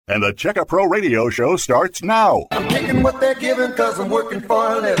And the Checka Pro Radio Show starts now. I'm taking what they're giving because I'm working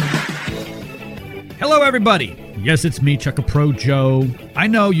for a living. Hello, everybody. Yes, it's me, Checka Pro Joe. I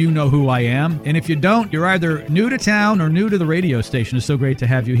know you know who I am, and if you don't, you're either new to town or new to the radio station. It's so great to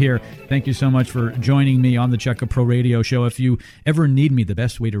have you here. Thank you so much for joining me on the Checka Pro Radio Show. If you ever need me, the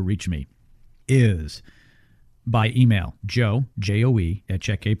best way to reach me is by email, Joe, J-O-E, at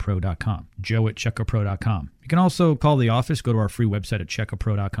checkapro.com, Joe at checkapro.com. You can also call the office, go to our free website at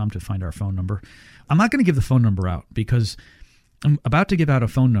checkapro.com to find our phone number. I'm not going to give the phone number out because I'm about to give out a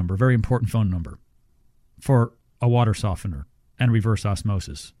phone number, a very important phone number, for a water softener and reverse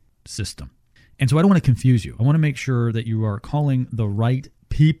osmosis system. And so I don't want to confuse you. I want to make sure that you are calling the right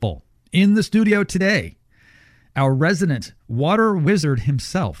people. In the studio today, our resident water wizard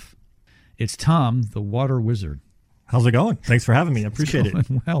himself. It's Tom, the water wizard. How's it going? Thanks for having me. I appreciate it.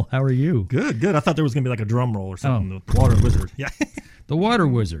 Well, how are you? Good. I thought there was going to be like a drum roll or something. The water wizard. Yeah. The water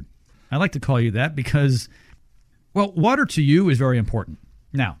wizard. I like to call you that because, well, water to you is very important.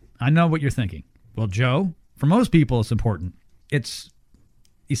 Now, I know what you're thinking. Well, Joe, for most people, it's important. It's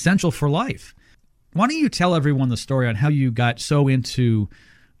essential for life. Why don't you tell everyone the story on how you got so into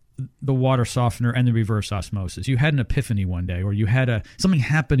the water softener and the reverse osmosis? You had an epiphany one day, or you had something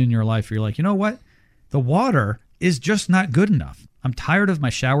happen in your life where you're like, you know what? The water is just not good enough. I'm tired of my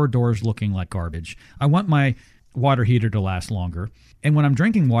shower doors looking like garbage. I want my water heater to last longer. And when I'm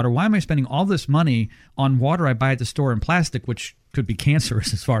drinking water, why am I spending all this money on water I buy at the store in plastic, which could be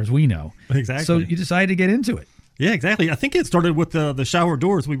cancerous as far as we know? Exactly. So you decided to get into it. Yeah, exactly. I think it started with the shower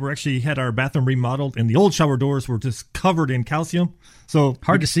doors. We were actually had our bathroom remodeled, and the old shower doors were just covered in calcium. So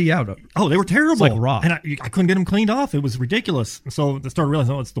hard to see out. Oh, they were terrible. It's like rock. And I couldn't get them cleaned off. It was ridiculous. So I started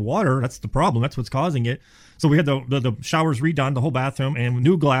realizing, it's the water. That's the problem. That's what's causing it. So we had the showers redone, the whole bathroom, and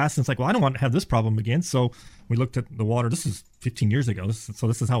new glass. And it's like, well, I don't want to have this problem again. So we looked at the water. This is 15 years ago. So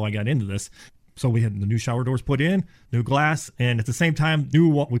this is how I got into this. So we had the new shower doors put in, new glass, and at the same time,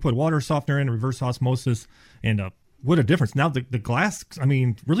 we put water softener in, reverse osmosis, and what a difference. Now the glass, I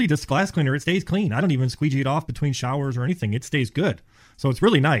mean, really this glass cleaner, it stays clean. I don't even squeegee it off between showers or anything. It stays good. So it's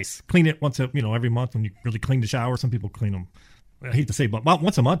really nice. Clean it every month when you really clean the shower. Some people clean them, I hate to say, but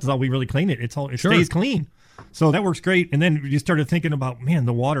once a month is all we really clean it. It stays clean. So that works great. And then you started thinking about, man,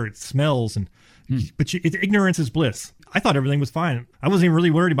 the water, it smells. But ignorance is bliss. I thought everything was fine. I wasn't even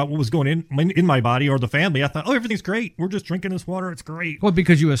really worried about what was going in my body or the family. I thought, everything's great. We're just drinking this water. It's great. Well,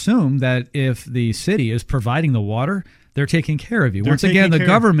 because you assume that if the city is providing the water, they're taking care of you. Once again, the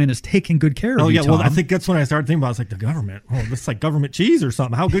government is taking good care of you, Oh, yeah. Tom. Well, I think that's when I started thinking about it. It's like the government. Oh, this is like government cheese or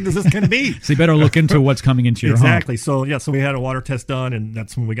something. How good is this going to be? So you better look into what's coming into your home. Exactly. So, so we had a water test done, and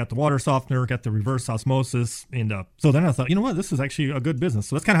that's when we got the water softener, got the reverse osmosis. And so then I thought, you know what? This is actually a good business.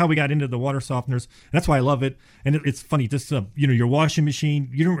 So that's kind of how we got into the water softeners. And that's why I love it. And it's funny, just, your washing machine,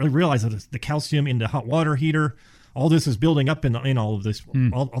 you don't really realize that the calcium in the hot water heater, all this is building up in all of this.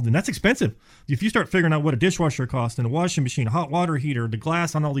 And that's expensive. If you start figuring out what a dishwasher costs and a washing machine, a hot water heater, the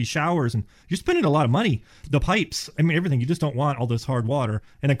glass on all these showers, and you're spending a lot of money. The pipes, everything. You just don't want all this hard water.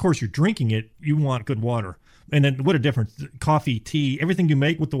 And of course, you're drinking it. You want good water. And then what a difference. Coffee, tea, everything you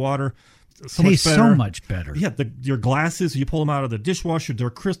make with the water, tastes so much better. Yeah, your glasses, you pull them out of the dishwasher, they're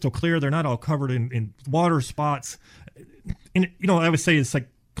crystal clear. They're not all covered in water spots. And, I would say it's like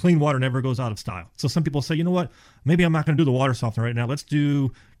clean water never goes out of style. So some people say, you know what, maybe I'm not going to do the water softener right now. Let's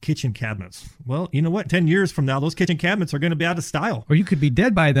do kitchen cabinets. Well, you know what? 10 years from now, those kitchen cabinets are going to be out of style. Or you could be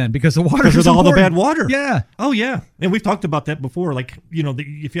dead by then because the water is all the bad water. Yeah. Oh, yeah. And we've talked about that before. Like,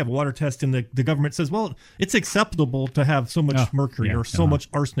 if you have a water test and the government says, well, it's acceptable to have so much mercury or so much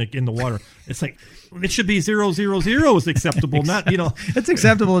arsenic in the water. It's like, it should be 000 is acceptable, not, It's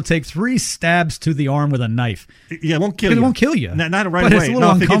acceptable to take 3 stabs to the arm with a knife. Yeah, it won't kill you. It won't kill you. Not right but away. It's a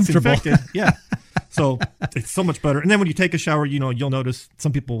little uncomfortable. Yeah. So it's so much better. And then when you take a shower, you'll notice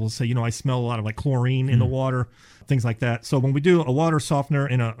some people will say, I smell a lot of like chlorine in the water, things like that. So when we do a water softener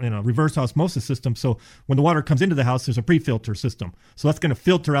in a reverse osmosis system, so when the water comes into the house, there's a pre-filter system. So that's going to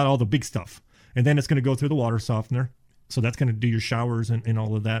filter out all the big stuff. And then it's going to go through the water softener. So that's going to do your showers and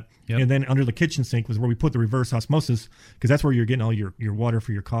all of that. Yep. And then under the kitchen sink was where we put the reverse osmosis, because that's where you're getting all your water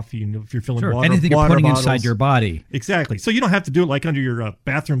for your coffee. And if you're filling water, anything you're putting inside your body. Exactly. So you don't have to do it like under your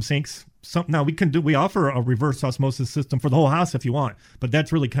bathroom sinks. Now we offer a reverse osmosis system for the whole house if you want, but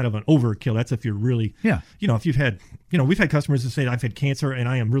that's really kind of an overkill. That's if you're really, if you've had, we've had customers who say, I've had cancer and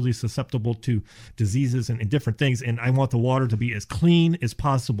I am really susceptible to diseases and different things, and I want the water to be as clean as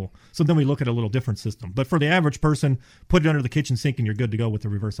possible. So then we look at a little different system. But for the average person, put it under the kitchen sink and you're good to go with the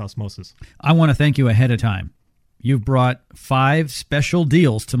reverse osmosis. I want to thank you ahead of time, you've brought 5 special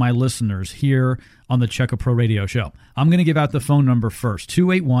deals to my listeners here on the Checka Pro Radio Show. I'm going to give out the phone number first,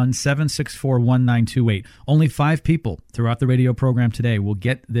 281-764-1928. Only 5 people throughout the radio program today will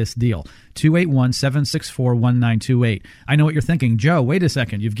get this deal, 281-764-1928. I know what you're thinking. Joe, wait a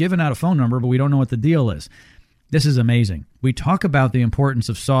second. You've given out a phone number, but we don't know what the deal is. This is amazing. We talk about the importance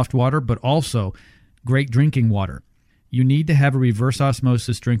of soft water, but also great drinking water. You need to have a reverse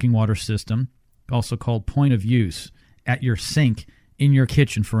osmosis drinking water system, also called point of use, at your sink in your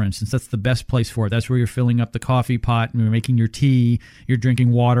kitchen, for instance. That's the best place for it. That's where you're filling up the coffee pot, and you're making your tea, you're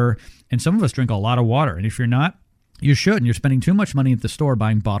drinking water. And some of us drink a lot of water. And if you're not, you should. And you're spending too much money at the store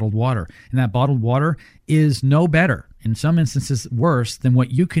buying bottled water. And that bottled water is no better, in some instances worse, than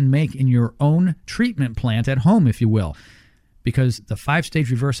what you can make in your own treatment plant at home, if you will. Because the 5-stage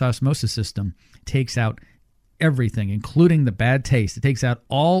reverse osmosis system takes out everything, including the bad taste. It takes out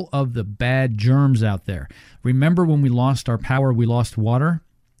all of the bad germs out there. Remember when we lost our power, we lost water?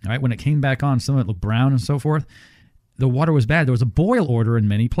 All right, when it came back on, some of it looked brown and so forth. The water was bad. There was a boil order in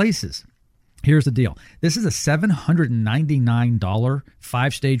many places. Here's the deal. This is a $799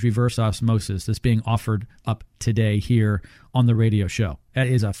 5-stage reverse osmosis that's being offered up today here on the radio show. That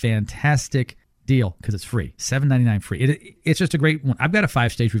is a fantastic deal because it's free. $7.99 free. It's just a great one. I've got a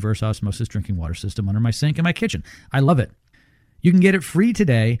 5-stage reverse osmosis drinking water system under my sink in my kitchen. I love it. You can get it free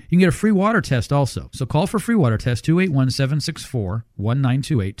today. You can get a free water test also. So call for a free water test,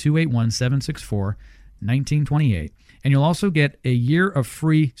 281-764-1928, 281-764-1928. And you'll also get a year of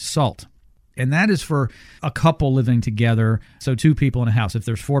free salt. And that is for a couple living together, so 2 people in a house. If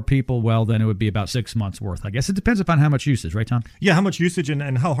there's 4 people, well, then it would be about 6 months worth. I guess it depends upon how much usage, right, Tom? Yeah, how much usage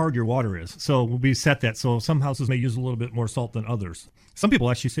and how hard your water is. So we set that. So some houses may use a little bit more salt than others. Some people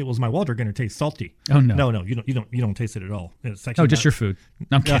actually say, "Well, is my water going to taste salty?" Oh no, no, you don't taste it at all. It's actually just your food.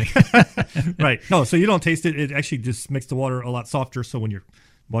 No, I'm kidding. Right. No, so you don't taste it. It actually just makes the water a lot softer. So when you're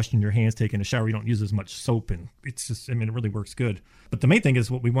washing your hands, taking a shower, you don't use as much soap, and it's just, it really works good. But the main thing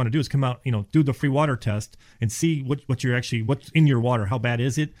is what we want to do is come out, do the free water test and see what's in your water, how bad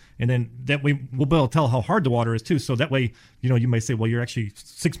is it, and then that way we'll be able to tell how hard the water is too. So that way, you may say, well, you're actually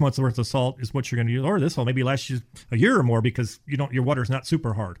 6 months worth of salt is what you're going to use, or this will maybe last you a year or more because your water is not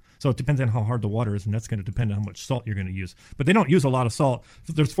super hard. So it depends on how hard the water is, and that's going to depend on how much salt you're going to use. But they don't use a lot of salt.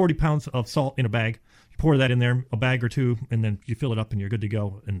 There's 40 pounds of salt in a bag. You pour that in there, a bag or 2, and then you fill it up and you're good to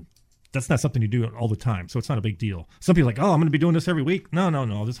go. And that's not something you do all the time, so it's not a big deal. Some people are like, oh, I'm going to be doing this every week.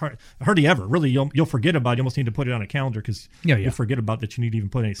 No. This hardly ever. Really, you'll forget about it. You almost need to put it on a calendar because you'll forget about that you need to even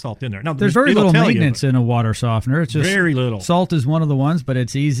put any salt in there. Now, there's very little maintenance in a water softener. It's just very little. Salt is one of the ones, but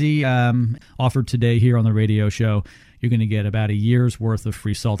it's easy. Offered today here on the radio show, you're going to get about a year's worth of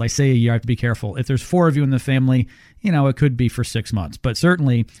free salt. I say a year. I have to be careful. If there's 4 of you in the family, it could be for 6 months. But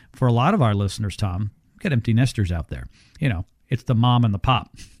certainly for a lot of our listeners, Tom, we've got empty nesters out there. It's the mom and the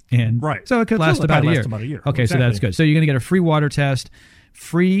pop. And right. So it could last about a year. Okay, exactly. So that's good. So you're going to get a free water test,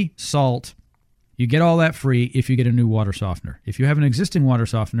 free salt. You get all that free if you get a new water softener. If you have an existing water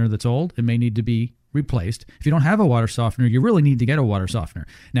softener that's old, it may need to be replaced. If you don't have a water softener, you really need to get a water softener.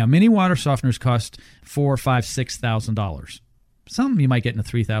 Now, many water softeners cost $4,000, $5,000, $6,000. Some you might get in the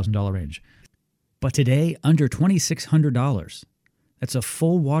 $3,000 range. But today, under $2,600. That's a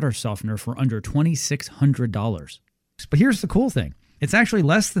full water softener for under $2,600. But here's the cool thing. It's actually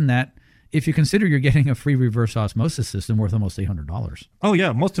less than that if you consider you're getting a free reverse osmosis system worth almost $800. Oh,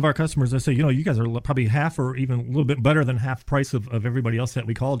 yeah. Most of our customers, they say, you guys are probably half or even a little bit better than half price of everybody else that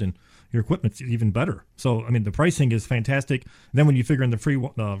we called, and your equipment's even better. So, the pricing is fantastic. Then when you figure in the free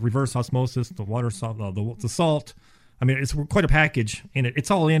reverse osmosis, the water, the salt, it's quite a package, and it's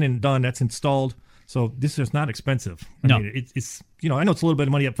all in and done. That's installed. So this is not expensive. It's I know it's a little bit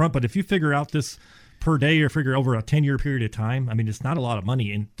of money up front, but if you figure out this per day or figure over a 10-year period of time, it's not a lot of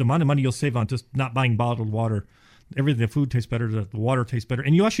money. And the amount of money you'll save on just not buying bottled water, everything, the food tastes better, the water tastes better,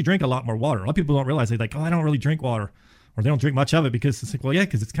 and you actually drink a lot more water. A lot of people don't realize, they're like, oh, I don't really drink water, or they don't drink much of it because it's like, well, yeah,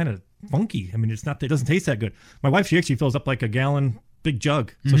 because it's kind of funky. It doesn't taste that good. My wife, she actually fills up like a gallon big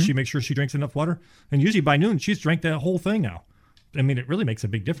jug, so she makes sure she drinks enough water. And usually by noon, she's drank that whole thing now. It really makes a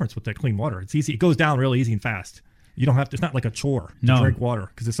big difference with that clean water. It's easy. It goes down really easy and fast. You don't have to, it's not like a chore to drink water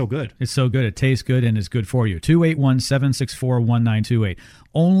because it's so good. It's so good. It tastes good and it's good for you. 281-764-1928.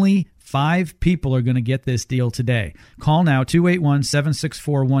 Only 5 people are going to get this deal today. Call now,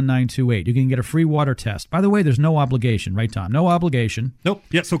 281-764-1928. You can get a free water test. By the way, there's no obligation, right, Tom? No obligation. Nope.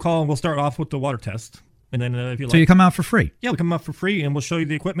 Yeah, so call and we'll start off with the water test. And then if you like. So you come out for free? Yeah, we come out for free, and we'll show you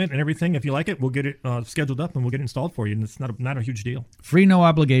the equipment and everything. If you like it, we'll get it scheduled up, and we'll get it installed for you. And it's not a huge deal. Free, no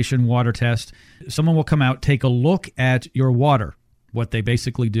obligation water test. Someone will come out, take a look at your water. What they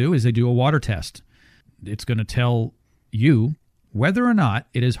basically do is they do a water test. it's going to tell you whether or not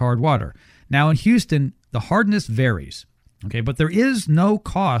it is hard water. Now, in Houston, the hardness varies. Okay, but there is no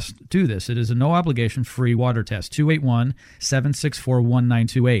cost to this. It is a no obligation free water test,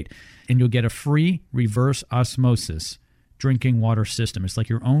 281-764-1928. And you'll get a free reverse osmosis drinking water system. It's like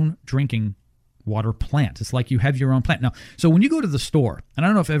your own drinking water plant. It's like you have your own plant. Now, so when you go to the store, and I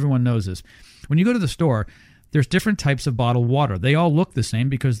don't know if everyone knows this, when you go to the store, there's different types of bottled water. They all look the same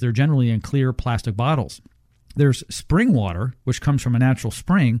because they're generally in clear plastic bottles. There's spring water, which comes from a natural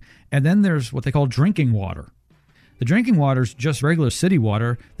spring, and then there's what they call drinking water. The drinking water is just regular city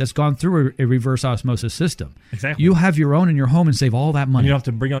water that's gone through a reverse osmosis system. Exactly. You have your own in your home and save all that money. And you don't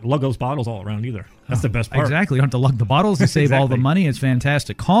have to lug those bottles all around either. That's the best part. Exactly. You don't have to lug the bottles and save all the money. It's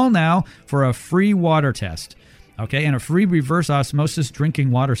fantastic. Call now for a free water test, okay, and a free reverse osmosis drinking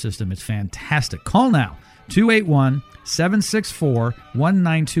water system. It's fantastic. Call now,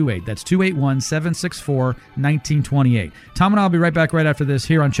 281-764-1928. That's 281-764-1928. Tom and I will be right back right after this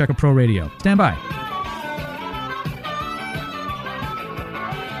here on Check A Pro Radio. Stand by.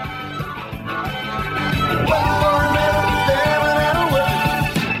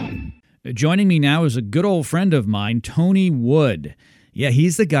 Joining me now is a good old friend of mine, Tony Wood. Yeah,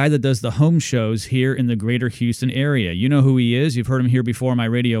 he's the guy that does the home shows here in the greater Houston area. You know who he is. You've heard him here before on my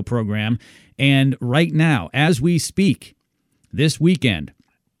radio program. And right now, as we speak, this weekend,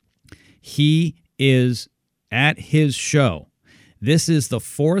 he is at his show. This is the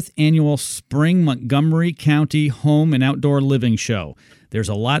 4th annual Spring Montgomery County Home and Outdoor Living Show. There's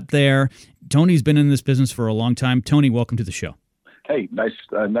a lot there. Tony's been in this business for a long time. Tony, welcome to the show. Hey, nice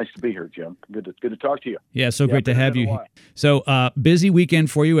to be here, Jim. Good to talk to you. Yeah, great to have you. So busy weekend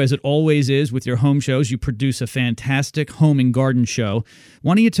for you, as it always is with your home shows. You produce a fantastic home and garden show.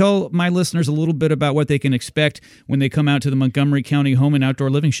 Why don't you tell my listeners a little bit about what they can expect when they come out to the Montgomery County Home and Outdoor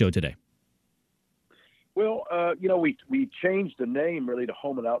Living Show today? Well, we changed the name really to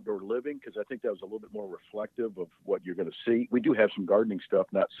Home and Outdoor Living because I think that was a little bit more reflective of what you're going to see. We do have some gardening stuff,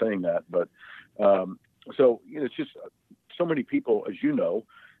 not saying that, but it's just so many people, as you know,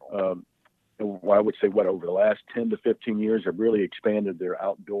 I would say over the last 10 to 15 years have really expanded their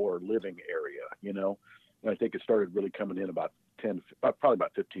outdoor living area, and I think it started really coming in about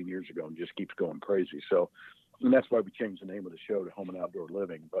 15 years ago and just keeps going crazy. So, and that's why we changed the name of the show to Home and Outdoor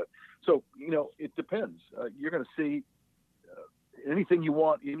Living. But so, it depends. You're going to see anything you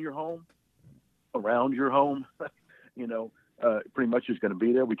want in your home, around your home, pretty much is going to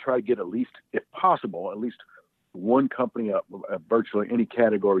be there. We try to get at least, if possible, one company up virtually any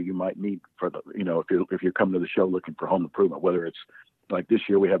category you might need for the, if you're coming to the show looking for home improvement, whether it's like this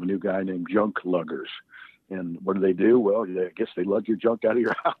year, we have a new guy named Junk Luggers. And what do? Well, I guess they lug your junk out of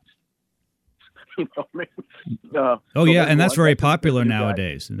your house. And that's very popular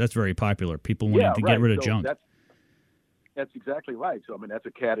nowadays. That's very popular. People wanting to get rid of junk. That's exactly right. So, that's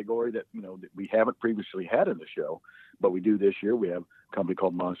a category that, that we haven't previously had in the show, but we do this year. We have a company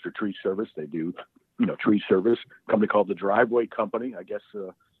called Monster Tree Service. They do, tree service. A company called the Driveway Company, I guess,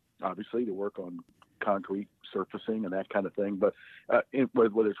 obviously to work on concrete surfacing and that kind of thing. But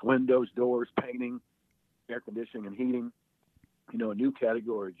whether it's windows, doors, painting, air conditioning and heating, a new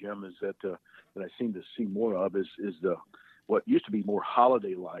category, Jim, is that I seem to see more of is the what used to be more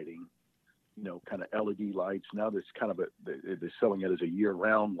holiday lighting, kind of LED lights. Now there's kind of they're selling it as a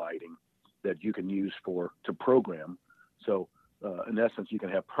year-round lighting that you can use to program. So in essence, you can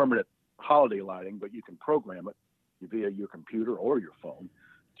have permanent holiday lighting, but you can program it via your computer or your phone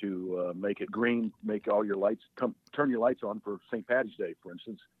to make it green, make all your lights turn your lights on for St. Patty's Day, for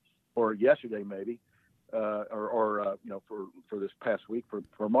instance, or yesterday maybe. For this past week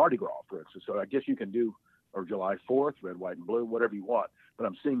for Mardi Gras, for instance. So I guess you can do, or July 4th, red, white, and blue, whatever you want. But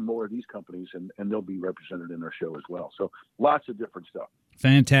I'm seeing more of these companies, and they'll be represented in our show as well. So lots of different stuff.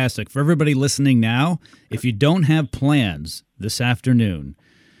 Fantastic. For everybody listening now, if you don't have plans this afternoon,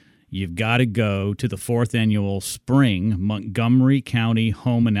 you've got to go to the 4th annual Spring Montgomery County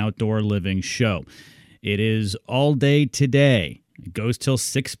Home and Outdoor Living Show. It is all day today. It goes till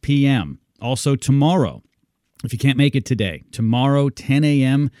 6 p.m. Also tomorrow, if you can't make it today, tomorrow 10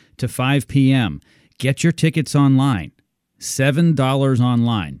 a.m. to 5 p.m. Get your tickets online. $7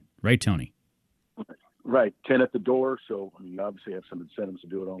 online. Right, Tony? Right. 10 at the door. So, you obviously have some incentives to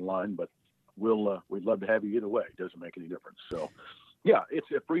do it online, but we'd love to have you either way. It doesn't make any difference. So, yeah, it's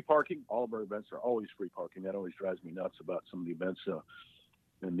free parking. All of our events are always free parking. That always drives me nuts about some of the events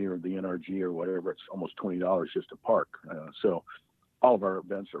near the NRG or whatever. It's almost $20 just to park. So all of our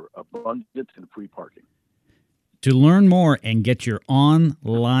events are abundant and free parking. To learn more and get your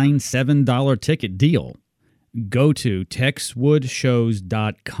online $7 ticket deal, go to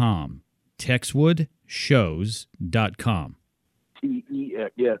texwoodshows.com. Texwood TexwoodHomeShows.com.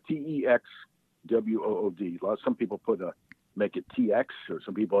 TEXWOOD. Some people make it TX, or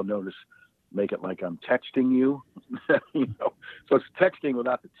some people have noticed make it like I'm texting you. So it's texting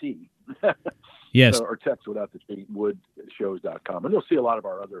without the T. Yes. Or text without the T. Woodshows.com, and you'll see a lot of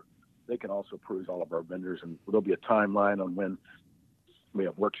our other. They can also peruse all of our vendors, and there'll be a timeline on when we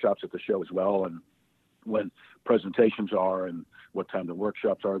have workshops at the show as well, and when presentations are, and what time the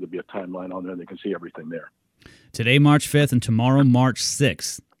workshops are. There'll be a timeline on there. They can see everything there. Today, March 5th, and tomorrow, March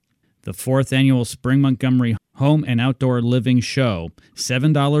 6th, the 4th annual Spring Montgomery Home and Outdoor Living Show.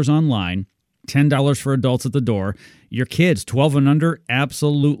 $7 online, $10 for adults at the door. Your kids, 12 and under,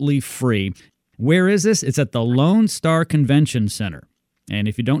 absolutely free. Where is this? It's at the Lone Star Convention Center. And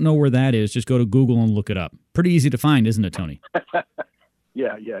if you don't know where that is, just go to Google and look it up. Pretty easy to find, isn't it, Tony?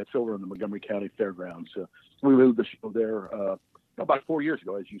 Yeah, it's over in the Montgomery County Fairgrounds. We moved the show there about 4 years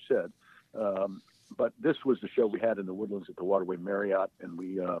ago, as you said. But this was the show we had in the Woodlands at the Waterway Marriott, and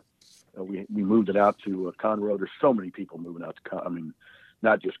we moved it out to Conroe. There's so many people moving out to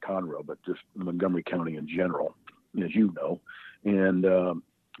not just Conroe, but just Montgomery County in general, as you know. And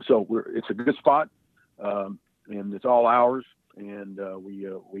so it's a good spot, and it's all ours, and we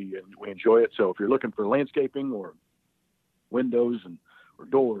enjoy it. So if you're looking for landscaping or windows or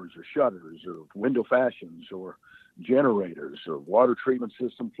doors or shutters or window fashions or generators or water treatment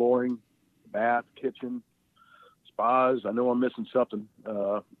system, flooring, bath, kitchen, spas. I know I'm missing something.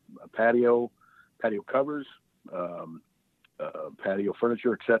 Patio covers, patio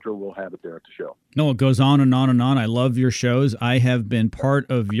furniture, etc. We'll have it there at the show. No, it goes on and on and on. I love your shows. I have been part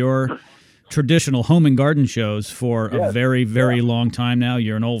of your traditional home and garden shows for a very, very long time now.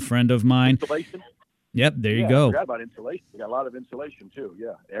 You're an old friend of mine. Insulation? Yep, there you go. I forgot about insulation. We got a lot of insulation too.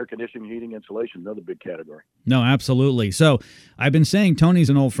 Yeah, air conditioning, heating, insulation, another big category. No, absolutely. So I've been saying Tony's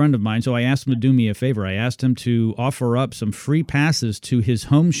an old friend of mine, so I asked him to do me a favor. I asked him to offer up some free passes to his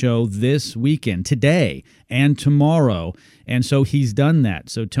home show this weekend, today and tomorrow, and so he's done that.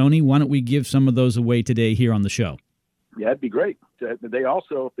 So Tony, why don't we give some of those away today here on the show? Yeah, it'd be great. They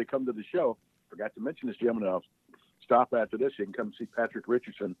also, if they come to the show, forgot to mention this, Jim, and I'll stop after this. You can come see Patrick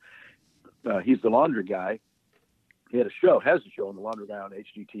Richardson. He's the laundry guy. He has a show on the laundry guy on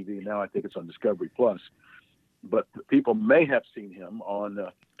HGTV. Now I think it's on Discovery Plus. But people may have seen him on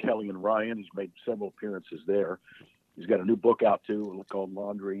Kelly and Ryan. He's made several appearances there. He's got a new book out too called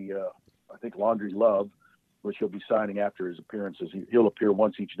Laundry Love, which he'll be signing after his appearances. He'll appear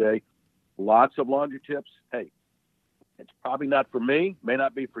once each day. Lots of laundry tips. Hey, it's probably not for me, may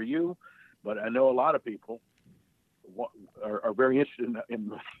not be for you, but I know a lot of people are very interested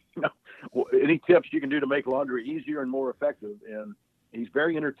in any tips you can do to make laundry easier and more effective. And he's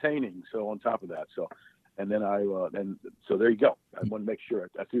very entertaining. So on top of that, so there you go. I want to make sure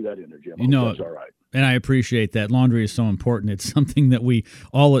I threw that in there, Jim. That's all right. And I appreciate that. Laundry is so important. It's something that we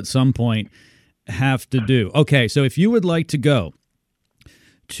all at some point have to do. Okay, so if you would like to go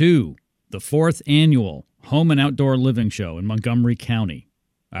to the 4th annual Home and Outdoor Living Show in Montgomery County,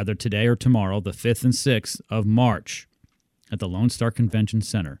 either today or tomorrow, the 5th and 6th of March at the Lone Star Convention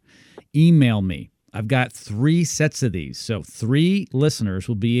Center, email me. I've got 3 sets of these, so 3 listeners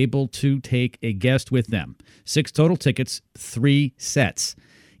will be able to take a guest with them. 6 total tickets, 3 sets.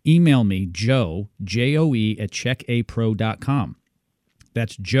 Email me, Joe, Joe, at checkapro.com.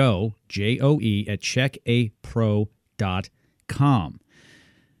 That's Joe, Joe, at checkapro.com.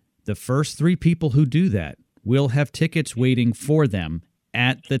 The first 3 people who do that will have tickets waiting for them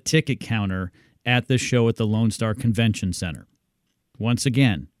at the ticket counter at the show at the Lone Star Convention Center. Once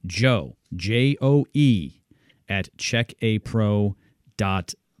again, Joe, Joe, at checkapro.com.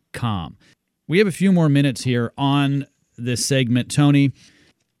 We have a few more minutes here on this segment. Tony,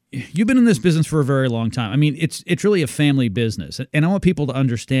 you've been in this business for a very long time. I mean, it's really a family business. And I want people to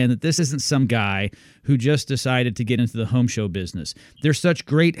understand that this isn't some guy who just decided to get into the home show business. There's such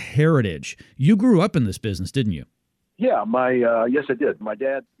great heritage. You grew up in this business, didn't you? Yeah, yes, I did. My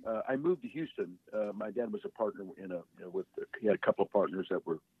dad, I moved to Houston. My dad was a partner he had a couple of partners that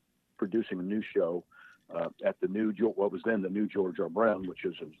were producing a new show at what was then the new George R. Brown, which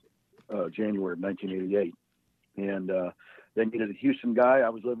is January of 1988. And they needed a Houston guy. I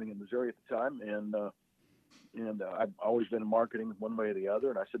was living in Missouri at the time, and I've always been in marketing one way or the other.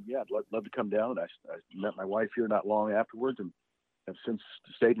 And I said, yeah, I'd love to come down. I met my wife here not long afterwards, and have since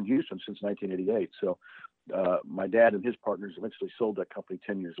stayed in Houston since 1988. So my dad and his partners eventually sold that company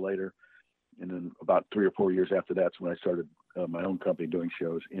 10 years later. And then about 3 or 4 years after that's when I started my own company doing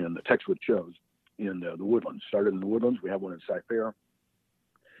shows in the Texwood shows in the Woodlands. Started in the Woodlands. We have one in Cy-Fair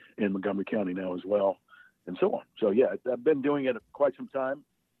in Montgomery County now as well, and so on. So yeah, I've been doing it quite some time,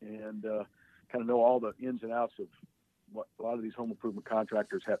 and kind of know all the ins and outs of what a lot of these home improvement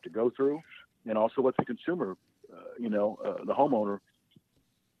contractors have to go through, and also what the consumer, the homeowner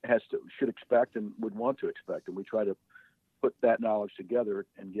should expect and would want to expect. And we try to put that knowledge together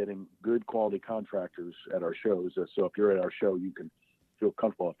and getting good quality contractors at our shows. So if you're at our show, you can feel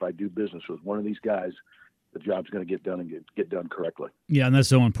comfortable. If I do business with one of these guys, the job's going to get done and get done correctly. Yeah, and that's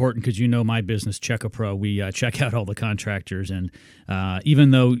so important because my business, Check-A-Pro, we check out all the contractors. And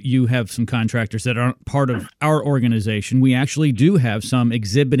even though you have some contractors that aren't part of our organization, we actually do have some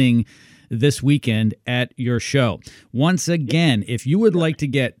exhibiting this weekend at your show. Once again, if you would like to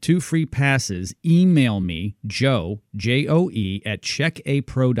get 2 free passes, email me, Joe, Joe, at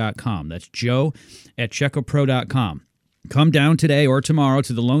checkapro.com. That's Joe at checkapro.com. Come down today or tomorrow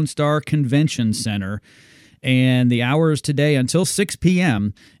to the Lone Star Convention Center. And the hours today until 6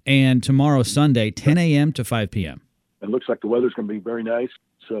 p.m. and tomorrow, Sunday, 10 a.m. to 5 p.m. It looks like the weather's going to be very nice.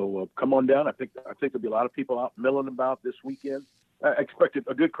 So come on down. I think there'll be a lot of people out milling about this weekend. I expect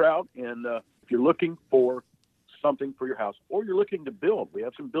a good crowd. And if you're looking for something for your house or you're looking to build, we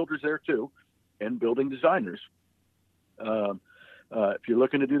have some builders there too, and building designers. If you're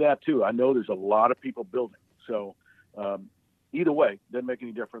looking to do that too, I know there's a lot of people building. So either way, doesn't make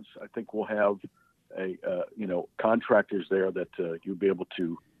any difference. I think we'll have contractors there that you'll be able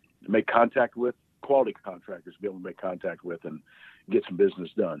to make contact with, quality contractors be able to make contact with and get some business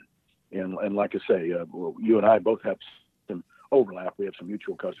done. And like I say, you and I both have some overlap. We have some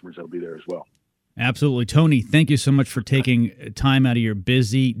mutual customers that'll be there as well. Absolutely. Tony, thank you so much for taking time out of your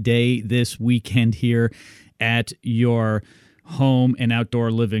busy day this weekend here at your Home and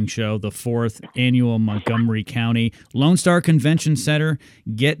Outdoor Living Show, the 4th annual Montgomery County Lone Star Convention Center.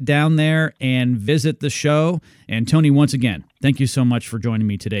 Get down there and visit the show. And Tony, once again, thank you so much for joining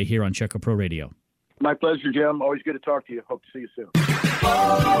me today here on Check-A-Pro Radio. My pleasure, Jim. Always good to talk to you. Hope to see you soon.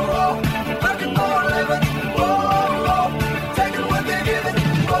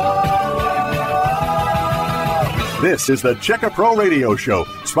 This is the Check-A-Pro Radio Show,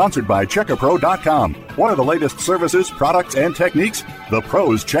 sponsored by checkapro.com. One of the latest services, products, and techniques, the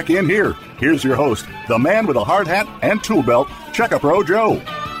pros check in here. Here's your host, the man with a hard hat and tool belt, Check-A-Pro Joe.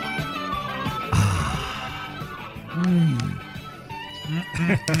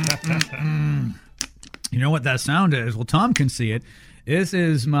 You know what that sound is? Well, Tom can see it. This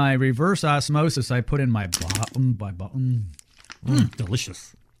is my reverse osmosis I put in my bottom.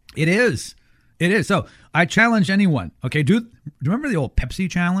 Delicious. It is. It is. So I challenge anyone. Okay, do you remember the old Pepsi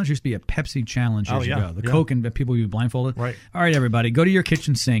challenge? There used to be a Pepsi challenge years ago. The Coke and people would be blindfolded. Right. All right, everybody, go to your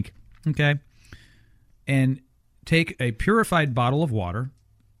kitchen sink, okay, and take a purified bottle of water,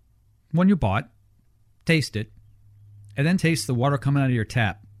 one you bought, taste it, and then taste the water coming out of your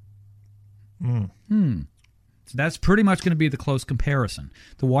tap. So that's pretty much going to be the close comparison.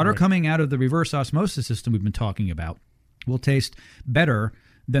 The water coming out of the reverse osmosis system we've been talking about will taste better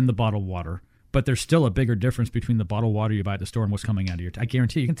than the bottled water. But there's still a bigger difference between the bottled water you buy at the store and what's coming out of your tap. I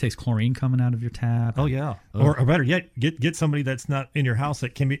guarantee you can taste chlorine coming out of your tap. Oh, yeah. Or better yet, get somebody that's not in your house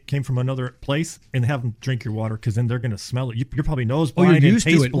that came from another place and have them drink your water, because then they're going to smell it. You're probably nose blind you're used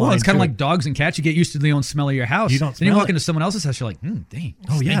and taste to it. blind. Well, it's kind of like dogs and cats. You get used to the own smell of your house. You don't then you smell walk it. into someone else's house, you're like, dang.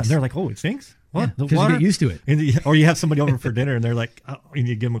 Oh, yeah. stinks. They're like, oh, it stinks? What? Because you get used to it. Or you have somebody over for dinner and they're like, and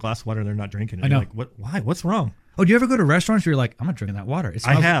you give them a glass of water and they're not drinking it. I know. You're like, what? Why? What's wrong? Oh, do you ever go to restaurants where you're like, I'm not drinking that water? It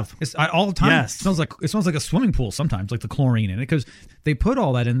smells, I have. It's all the time. Yes. It smells like a swimming pool sometimes, like the chlorine in it, because they put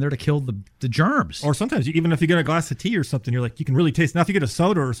all that in there to kill the germs. Or sometimes, even if you get a glass of tea or something, you're like, you can really taste it. Now, if you get a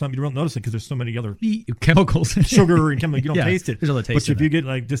soda or something, you don't notice it because there's so many other chemicals, sugar and chemicals. You don't taste it. There's other taste But in if you get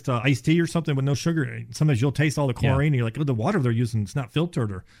like just iced tea or something with no sugar, sometimes you'll taste all the chlorine and you're like, oh, the water they're using is not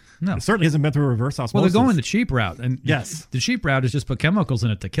filtered, or No. it certainly hasn't been through reverse osmosis. Well, they're going the cheap route. And yes, the cheap route is just put chemicals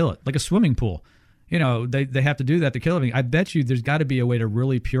in it to kill it, like a swimming pool. You know, they have to do that to kill it. I bet you there's got to be a way to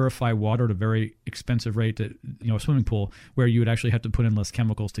really purify water at a very expensive rate to, a swimming pool, where you would actually have to put in less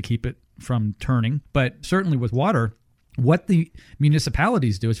chemicals to keep it from turning. But certainly with water, what the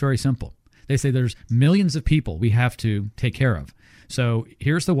municipalities do is very simple. They say there's millions of people we have to take care of. So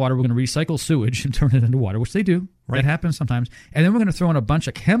here's the water. We're going to recycle sewage and turn it into water, which they do. Right. That happens sometimes. And then we're going to throw in a bunch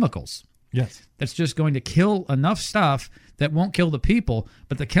of chemicals. Yes. That's just going to kill enough stuff that won't kill the people,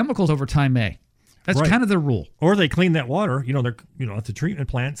 but the chemicals over time may. That's kind of the rule. Or they clean that water, they're, at the treatment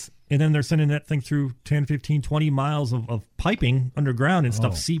plants, and then they're sending that thing through 10, 15, 20 miles of piping underground and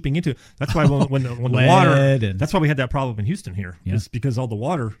stuff seeping into it. That's why when the water, that's why we had that problem in Houston here. Yeah. It's because all the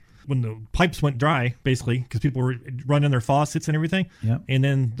water, when the pipes went dry, basically, because people were running their faucets and everything, and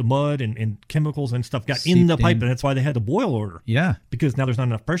then the mud and chemicals and stuff got in the pipe, and that's why they had the boil order. Yeah. Because now there's not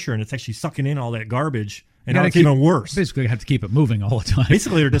enough pressure, and it's actually sucking in all that garbage And now it's even worse. Basically, you have to keep it moving all the time.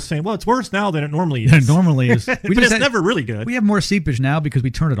 Basically, they're just saying, well, it's worse now than it normally is. It normally is. But it's never really good. We have more seepage now because we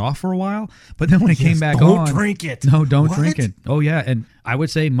turned it off for a while. But then when it came back on. Don't drink it. No, don't drink it. Oh, yeah. And I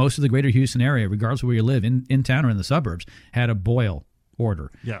would say most of the greater Houston area, regardless of where you live, in town or in the suburbs, had a boil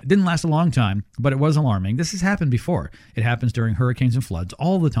order. Yeah. It didn't last a long time, but it was alarming. This has happened before. It happens during hurricanes and floods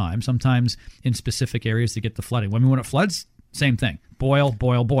all the time, sometimes in specific areas to get the flooding. I mean, when it floods, same thing. Boil,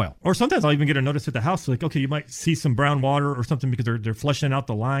 boil, boil. Or sometimes I'll even get a notice at the house, like, okay, you might see some brown water or something because they're flushing out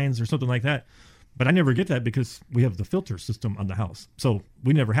the lines or something like that. But I never get that because we have the filter system on the house. So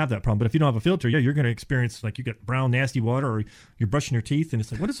we never have that problem. But if you don't have a filter, yeah, you're going to experience, like, you get brown, nasty water, or you're brushing your teeth, and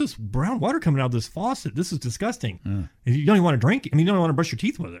it's like, what is this brown water coming out of this faucet? This is disgusting. And you don't even want to drink it. I mean, you don't want to brush your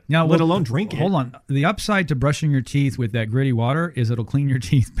teeth with it, let alone drink it. Hold on. The upside to brushing your teeth with that gritty water is it'll clean your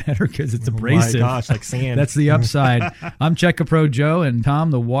teeth better because it's abrasive. Oh, my gosh, like sand. That's the upside. I'm Check A Pro Joe, and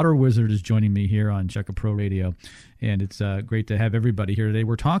Tom, the water wizard, is joining me here on Check A Pro Radio. And it's great to have everybody here today.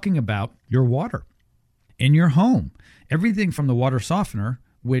 We're talking about your water in your home. Everything from the water softener,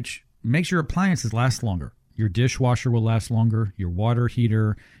 which makes your appliances last longer. Your dishwasher will last longer. Your water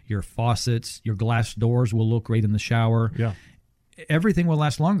heater, your faucets, your glass doors will look great in the shower. Yeah. Everything will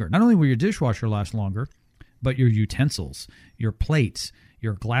last longer. Not only will your dishwasher last longer, but your utensils, your plates,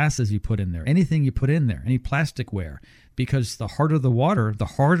 your glasses you put in there, anything you put in there, any plasticware, because the harder the water, the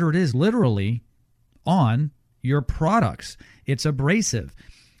harder it is literally on your products. It's abrasive.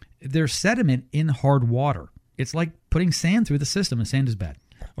 There's sediment in hard water. It's like putting sand through the system, and sand is bad.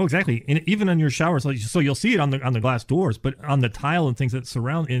 Oh, exactly. And even on your showers, so you'll see it on the glass doors, but on the tile and things that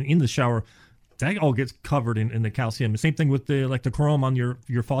surround in the shower, that all gets covered in the calcium. The same thing with the chrome on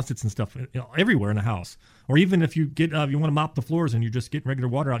your faucets and stuff, everywhere in the house. Or even if you get you want to mop the floors and you're just getting regular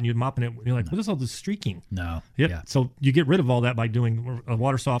water out and you're mopping it, you're like, what is all this streaking? No. Yep. Yeah. So you get rid of all that by doing a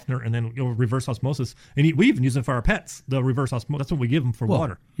water softener and then reverse osmosis. And we even use it for our pets, the reverse osmosis. That's what we give them for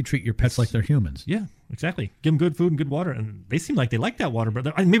water. You treat your pets like they're humans. Yeah, exactly. Give them good food and good water. And they seem like they like that water,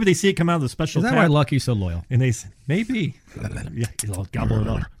 but maybe they see it come out of the special Is that tap. why Lucky's so loyal? And they say, maybe. Yeah, you'll gobble it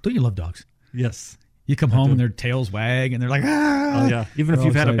up. Don't you love dogs? Yes. You come home and their tails wag and they're like, ah. Oh, yeah. Even if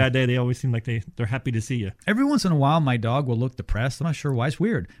you've had a excited. bad day, they always seem like they're happy to see you. Every once in a while, my dog will look depressed. I'm not sure why. It's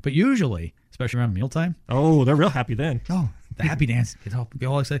weird. But usually, especially around mealtime. Oh, they're real happy then. Oh, the happy dance. Be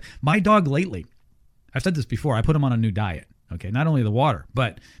all excited. My dog lately, I've said this before, I put him on a new diet. Okay, not only the water,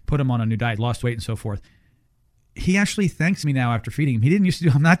 but put him on a new diet, lost weight and so forth. He actually thanks me now after feeding him. He didn't used to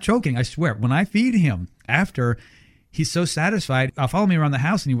do, I'm not joking, I swear. When I feed him after, he's so satisfied. I'll follow me around the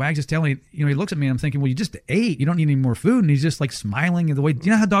house and he wags his tail and he looks at me and I'm thinking, well, you just ate. You don't need any more food. And he's just like smiling in the way,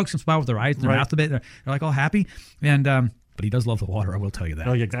 you know how dogs can smile with their eyes and their mouth a bit? They're like all happy. And, but he does love the water, I will tell you that.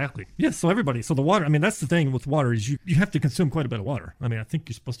 Oh, yeah, exactly. Yes, so the water, I mean, that's the thing with water is you have to consume quite a bit of water. I mean, I think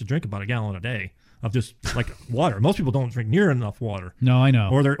you're supposed to drink about a gallon a day of just like water. Most people don't drink near enough water. No, I know.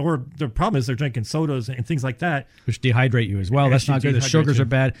 Or their problem is they're drinking sodas and things like that. Which dehydrate you as well. That's not good. The sugars are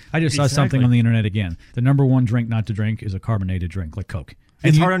bad. I just saw something on the internet again. The number one drink not to drink is a carbonated drink like Coke.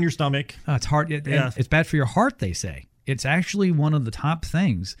 It's hard on your stomach. It's hard. It's bad for your heart, they say. It's actually one of the top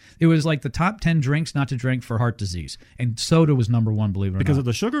things. It was like the top 10 drinks not to drink for heart disease. And soda was number one, believe it or not. Because of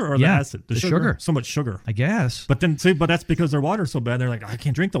the sugar or the acid? The sugar. So much sugar. I guess. But that's because their water's so bad. They're like, I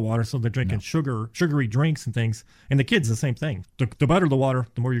can't drink the water. So they're drinking sugary drinks and things. And the kids, the same thing. The better the water,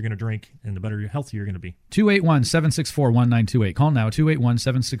 the more you're going to drink and the better your healthy you're going to be. 281-764-1928. Call now,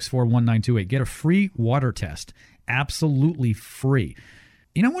 281-764-1928. Get a free water test. Absolutely free.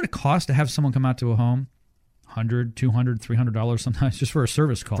 You know what it costs to have someone come out to a home? $100, $200, $300 sometimes just for a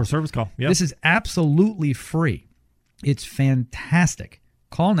service call. For a service call, yeah. This is absolutely free. It's fantastic.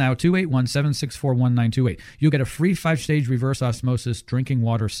 Call now, 281-764-1928. You'll get a free 5-stage reverse osmosis drinking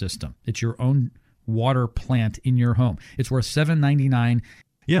water system. It's your own water plant in your home. It's worth $7.99.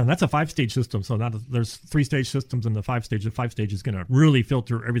 Yeah, and that's a 5-stage system. So now there's 3-stage systems in the 5-stage. The 5-stage is going to really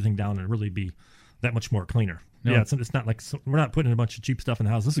filter everything down and really be that much more cleaner. No. Yeah, it's not like we're not putting a bunch of cheap stuff in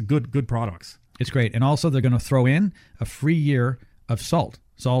the house. This is good products. It's great. And also they're going to throw in a free year of salt.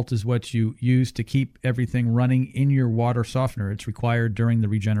 Salt is what you use to keep everything running in your water softener. It's required during the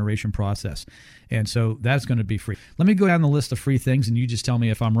regeneration process. And so that's going to be free. Let me go down the list of free things and you just tell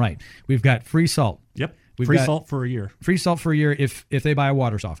me if I'm right. We've got free salt. Yep. Free salt for a year. Free salt for a year if they buy a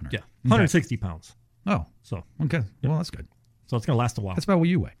water softener. Yeah. 160 pounds. Oh. So. Okay. Yep. Well, that's good. So it's going to last a while. That's about what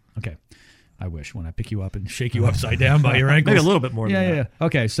you weigh. Okay. I wish when I pick you up and shake you upside down by your ankles. Maybe a little bit more than that. Yeah.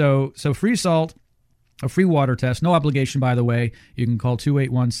 Okay, so free salt, a free water test, no obligation, by the way. You can call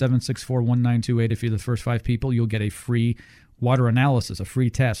 281-764-1928. If you're the first 5 people, you'll get a free water analysis, a free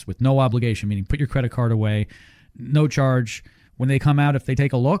test with no obligation, meaning put your credit card away, no charge. When they come out, if they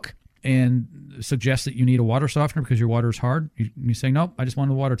take a look, and suggest that you need a water softener because your water is hard, you say, nope, I just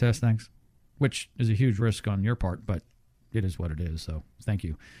want a water test, thanks, which is a huge risk on your part, but it is what it is. So thank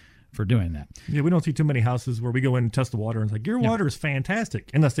you for doing that. Yeah, we don't see too many houses where we go in and test the water and it's like, your water is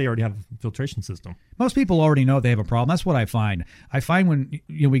fantastic, unless they already have a filtration system. Most people already know they have a problem. That's what I find. I find when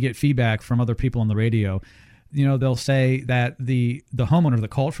we get feedback from other people on the radio, they'll say that the homeowner that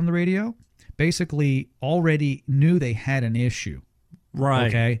called from the radio basically already knew they had an issue. Right.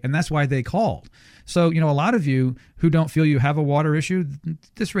 Okay. And that's why they called. So, a lot of you who don't feel you have a water issue,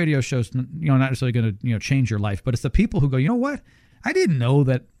 this radio show's, not necessarily going to, change your life, but it's the people who go, you know what? I didn't know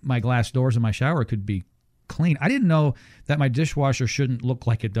that my glass doors in my shower could be clean. I didn't know that my dishwasher shouldn't look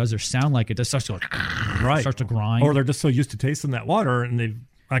like it does or sound like it does. Starts to grind. Or they're just so used to tasting that water, and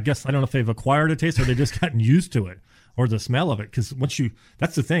I don't know if they've acquired a taste or they've just gotten used to it or the smell of it. Because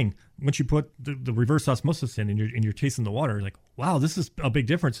that's the thing. Once you put the reverse osmosis in and you're tasting the water, you're like, wow, this is a big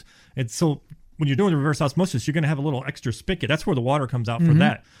difference. And so when you're doing the reverse osmosis, you're going to have a little extra spigot. That's where the water comes out for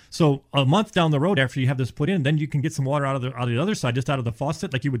that. So a month down the road after you have this put in, then you can get some water out of the other side, just out of the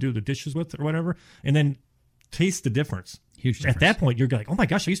faucet, like you would do the dishes with or whatever, and then taste the difference. Huge difference. At that point, you're like, oh my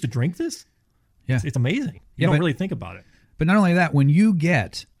gosh, I used to drink this? Yeah. It's amazing. You don't really think about it. But not only that, when you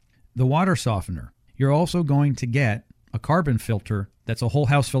get the water softener, you're also going to get a carbon filter that's a whole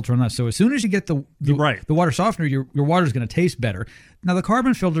house filter on that. So as soon as you get the water softener, your water is going to taste better. Now, the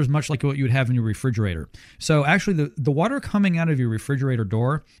carbon filter is much like what you would have in your refrigerator. So actually, the water coming out of your refrigerator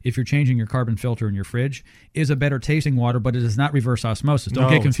door, if you're changing your carbon filter in your fridge, is a better tasting water, but it is not reverse osmosis. Don't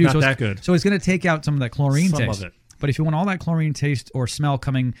get confused. It's not that good. So it's going to take out some of that chlorine taste. Some of it. But if you want all that chlorine taste or smell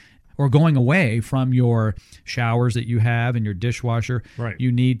coming or going away from your showers that you have and your dishwasher,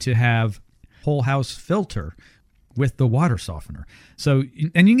 you need to have whole house filter with the water softener. So,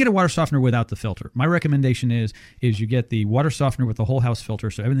 and you can get a water softener without the filter. My recommendation is you get the water softener with the whole house filter,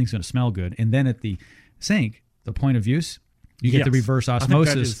 so everything's going to smell good. And then at the sink, the point of use, you get the reverse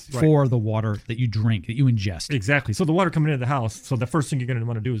osmosis for the water that you drink, that you ingest. Exactly. So the water coming into the house, so the first thing you're going to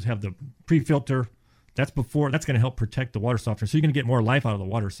want to do is have the pre-filter. That's going to help protect the water softener. So you're going to get more life out of the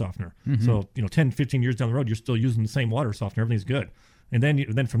water softener. So, 10, 15 years down the road, you're still using the same water softener. Everything's good. And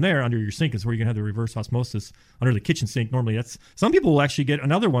then from there, under your sink is where you're going to have the reverse osmosis under the kitchen sink. Normally, some people will actually get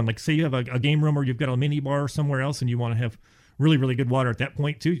another one. Like, say you have a game room or you've got a mini bar somewhere else and you want to have really, really good water at that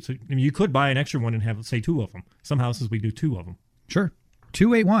point, too. So you could buy an extra one and have, say, 2 of them. Some houses, we do 2 of them. Sure.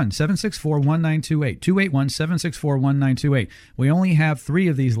 281-764-1928. 281-764-1928. We only have 3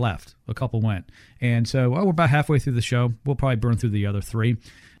 of these left. A couple went. And so we're about halfway through the show. We'll probably burn through the other 3.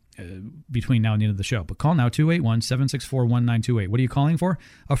 Between now and the end of the show. But call now, 281-764-1928. What are you calling for?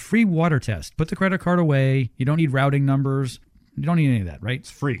 A free water test. Put the credit card away. You don't need routing numbers. You don't need any of that, right?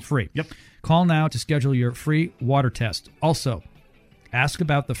 It's free. Free. Yep. Call now to schedule your free water test. Also, ask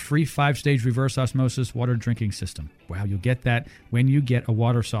about the free 5-stage reverse osmosis water drinking system. Wow, you'll get that when you get a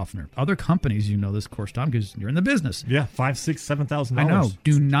water softener. Other companies, you know this, of course, Tom, because you're in the business. Yeah, $5,000, $6,000, $7,000. I know.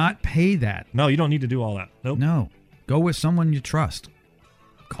 Do not pay that. No, you don't need to do all that. Nope. No. Go with someone you trust.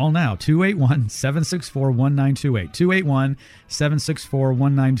 Call now, 281-764-1928.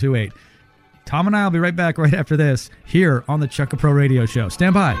 281-764-1928. Tom and I will be right back right after this here on the Checka Pro Radio Show.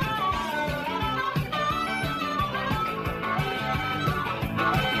 Stand by.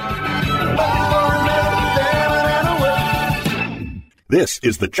 This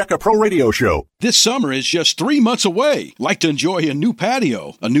is the Checka Pro Radio Show. This summer is just 3 months away. Like to enjoy a new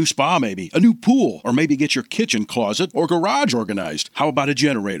patio, a new spa maybe, a new pool, or maybe get your kitchen closet or garage organized. How about a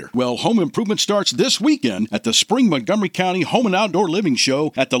generator? Well, home improvement starts this weekend at the Spring Montgomery County Home and Outdoor Living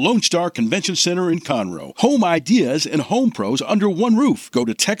Show at the Lone Star Convention Center in Conroe. Home ideas and home pros under one roof. Go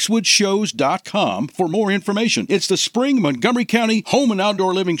to texwoodshows.com for more information. It's the Spring Montgomery County Home and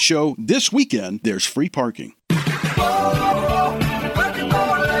Outdoor Living Show this weekend. There's free parking.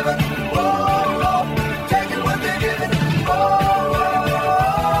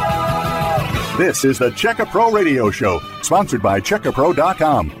 This is the Checka Pro Radio Show, sponsored by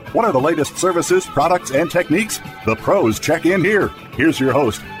CheckaPro.com. What are the latest services, products, and techniques? The pros check in here. Here's your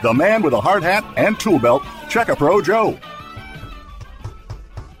host, the man with a hard hat and tool belt, Checka Pro Joe.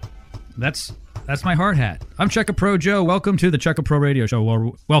 That's my hard hat. I'm Checka Pro Joe. Welcome to the Checka Pro Radio Show.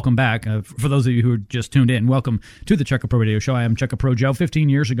 Well, welcome back. For those of you who just tuned in, welcome to the Checka Pro Radio Show. I am Checka Pro Joe. 15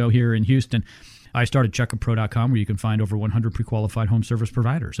 years ago here in Houston, I started CheckaPro.com, where you can find over 100 pre-qualified home service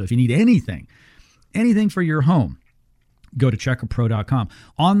providers. So if you need anything for your home, go to CheckaPro.com.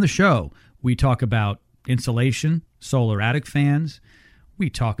 On the show, we talk about insulation, solar attic fans. We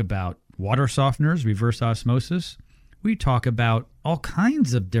talk about water softeners, reverse osmosis. We talk about all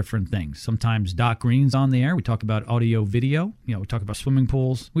kinds of different things. Sometimes Doc Green's on the air. We talk about audio, video. We talk about swimming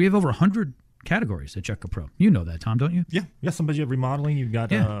pools. We have over 100 categories at Check A Pro. You know that, Tom, don't you? Yeah. Somebody you have remodeling. You've got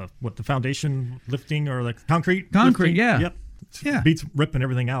the foundation lifting or like concrete. Concrete, lifting. yeah. Yep. Yeah. Beats ripping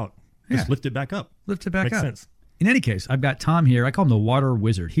everything out. Just lift it back up. Lift it back Makes up. sense. In any case, I've got Tom here. I call him the water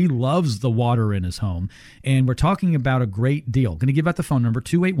wizard. He loves the water in his home, and we're talking about a great deal. Going to give out the phone number,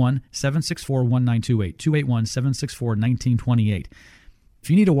 281-764-1928, 281-764-1928. If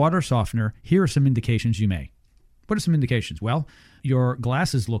you need a water softener, here are some indications you may. What are some indications? Well, your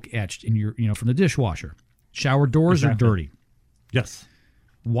glasses look etched in your, from the dishwasher. Shower doors are dirty. Yes.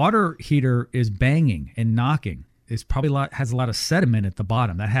 Water heater is banging and knocking. It's probably has a lot of sediment at the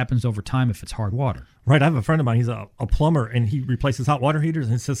bottom. That happens over time if it's hard water. Right. I have a friend of mine. He's a plumber, and he replaces hot water heaters.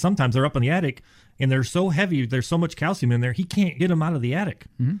 And says sometimes they're up in the attic, and they're so heavy, there's so much calcium in there, he can't get them out of the attic.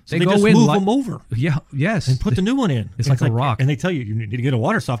 Mm-hmm. So they just move them over. Yeah. Yes. And put the new one in. It's like a rock. And they tell you need to get a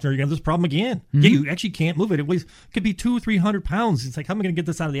water softener. You're going to have this problem again. Mm-hmm. Yeah, you actually can't move it. It could be 200-300 pounds. It's like, how am I going to get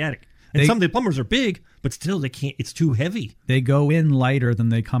this out of the attic? And some of the plumbers are big, but still they can't. It's too heavy. They go in lighter than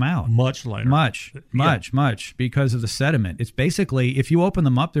they come out. Much lighter. Much, because of the sediment. It's basically, if you open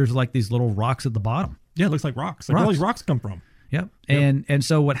them up, there's like these little rocks at the bottom. Yeah, it looks like rocks. Like all these rocks come from. Yep. And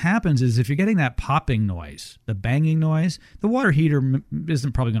so what happens is if you're getting that popping noise, the banging noise, the water heater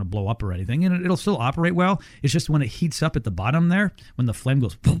isn't probably going to blow up or anything, and it'll still operate well. It's just when it heats up at the bottom there, when the flame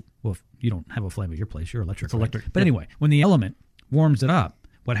goes, boom, well, you don't have a flame at your place, you're electric. It's electric. But anyway, when the element warms it up,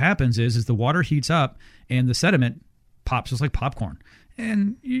 what happens is the water heats up and the sediment pops just like popcorn.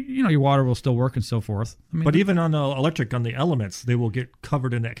 And, your water will still work and so forth. But even on the electric, on the elements, they will get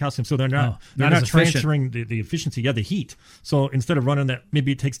covered in that calcium. So they're not transferring the efficiency, the heat. So instead of running that,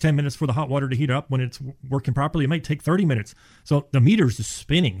 maybe it takes 10 minutes for the hot water to heat up. When it's working properly, it might take 30 minutes. So the meter's just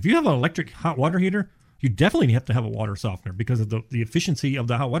spinning. If you have an electric hot water heater, you definitely have to have a water softener because of the efficiency of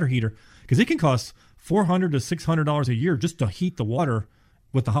the hot water heater. Because it can cost $400 to $600 a year just to heat the water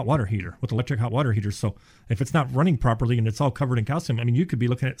with the hot water heater, with electric hot water heaters. So if it's not running properly and it's all covered in calcium, you could be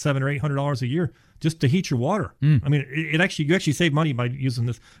looking at $700 or $800 a year just to heat your water. You actually save money by using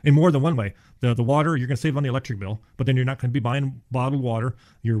this in more than one way. The water, you're going to save on the electric bill, but then you're not going to be buying bottled water.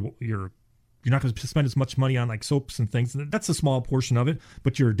 You're not going to spend as much money on like soaps and things. That's a small portion of it.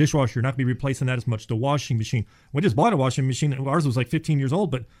 But your dishwasher, you're not going to be replacing that as much. The washing machine, we just bought a washing machine. Ours was like 15 years old,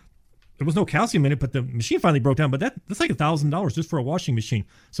 but there was no calcium in it, but the machine finally broke down. But that's like $1,000 just for a washing machine.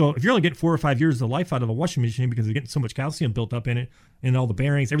 So if you're only getting 4 or 5 years of life out of a washing machine because you're getting so much calcium built up in it and all the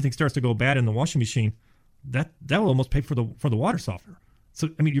bearings, everything starts to go bad in the washing machine, that will almost pay for the water softener. So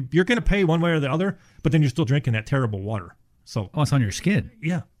you're going to pay one way or the other, but then you're still drinking that terrible water. So it's on your skin.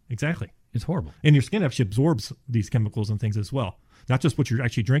 Yeah, exactly. It's horrible. And your skin actually absorbs these chemicals and things as well. Not just what you're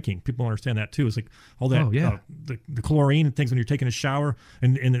actually drinking. People understand that too. It's like all that, the chlorine and things when you're taking a shower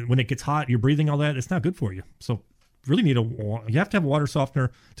and when it gets hot, you're breathing all that. It's not good for you. So really you have to have a water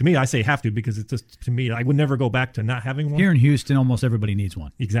softener. To me, I say have to because it's just, to me, I would never go back to not having one. Here in Houston, almost everybody needs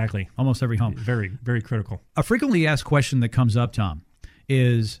one. Exactly. Almost every home. Very, very critical. A frequently asked question that comes up, Tom,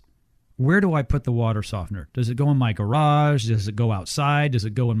 is where do I put the water softener? Does it go in my garage? Does it go outside? Does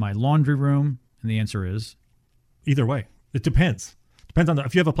it go in my laundry room? And the answer is either way. It depends. Depends on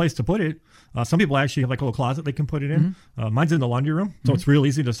if you have a place to put it. Some people actually have like a little closet they can put it in. Mm-hmm. Mine's in the laundry room, so it's real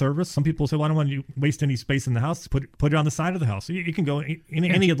easy to service. Some people say, well, I don't want you to waste any space in the house. Put it on the side of the house. You can go in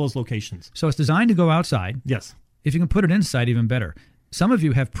any of those locations. So it's designed to go outside. Yes. If you can put it inside, even better. Some of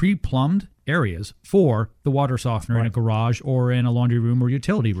you have pre-plumbed areas for the water softener in a garage or in a laundry room or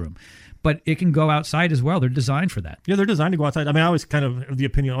utility room. But it can go outside as well. They're designed for that. Yeah, they're designed to go outside. I was kind of the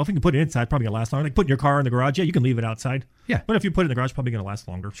opinion, if you can put it inside, probably going to last longer. Like putting your car in the garage, you can leave it outside. Yeah. But if you put it in the garage, probably going to last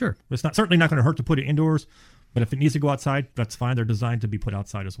longer. Sure. It's certainly not going to hurt to put it indoors. But if it needs to go outside, that's fine. They're designed to be put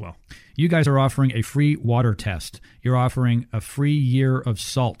outside as well. You guys are offering a free water test. You're offering a free year of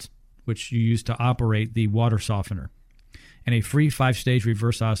salt, which you use to operate the water softener, and a free 5-stage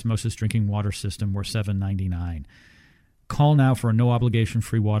reverse osmosis drinking water system worth $7.99. Call now for a no-obligation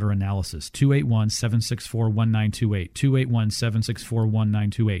free water analysis, 281-764-1928,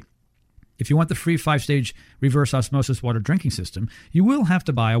 281-764-1928. If you want the free 5-stage reverse osmosis water drinking system, you will have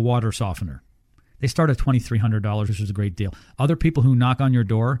to buy a water softener. They start at $2,300, which is a great deal. Other people who knock on your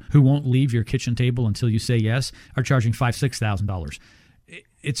door, who won't leave your kitchen table until you say yes, are charging $5,000, $6,000.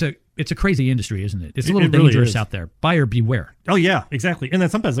 It's a crazy industry, isn't it? It's a little dangerous really out there. Buyer beware. Oh yeah, exactly. And then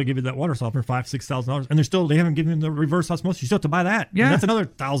sometimes they'll give you that water softener $5,000-$6,000, and they haven't given you the reverse osmosis. You still have to buy that. Yeah, and that's another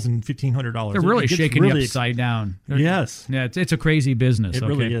 $1,000-$1,500. They're really shaking you upside down. Yes. Yeah, it's a crazy business. It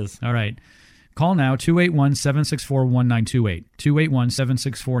really is. All right. Call now, 281-764-1928,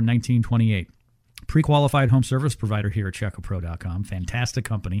 281-764-1928. Pre-qualified home service provider here at CheckaPro.com. Fantastic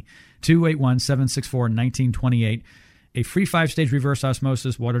company. 281-764-1928. A free 5-stage reverse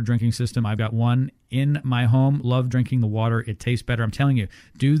osmosis water drinking system. I've got one in my home. Love drinking the water. It tastes better. I'm telling you,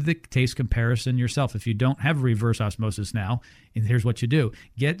 do the taste comparison yourself. If you don't have reverse osmosis now, and here's what you do.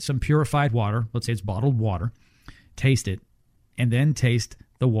 Get some purified water. Let's say it's bottled water. Taste it, and then taste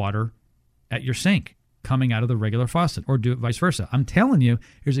the water at your sink coming out of the regular faucet, or do it vice versa. I'm telling you,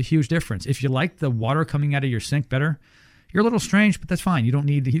 there's a huge difference. If you like the water coming out of your sink better, you're a little strange, but that's fine. You don't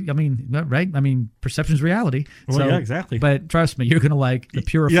need, right? I mean, perception's reality. Well, so, yeah, exactly. But trust me, you're going to like the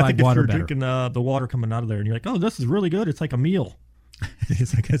purified water better. If you're drinking the water coming out of there and you're like, oh, this is really good. It's like a meal.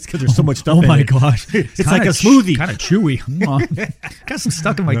 It's because there's so much stuff in it. Oh, my gosh. It's like a smoothie. Kind of chewy. Got some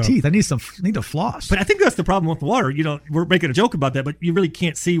stuck in my teeth. I need to floss. But I think that's the problem with the water. We're making a joke about that, but you really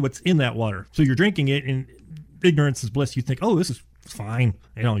can't see what's in that water. So you're drinking it, and ignorance is bliss. You think, oh, this is fine.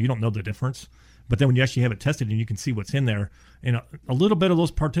 You don't know the difference. But then when you actually have it tested and you can see what's in there, and a little bit of those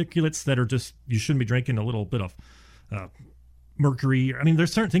particulates that are just, you shouldn't be drinking, a little bit of mercury. I mean,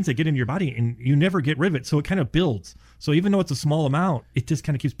 there's certain things that get into your body and you never get rid of it. So it kind of builds. So even though it's a small amount, it just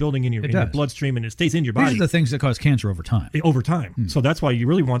kind of keeps building in your bloodstream, and it stays in your body. These are the things that cause cancer over time. So that's why you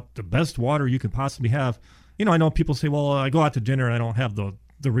really want the best water you could possibly have. I know people say, well, I go out to dinner and I don't have the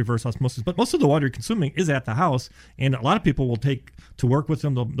reverse osmosis, but most of the water you're consuming is at the house, and a lot of people will take to work with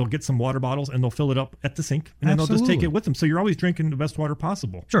them. They'll get some water bottles and they'll fill it up at the sink, and then they'll just take it with them. So you're always drinking the best water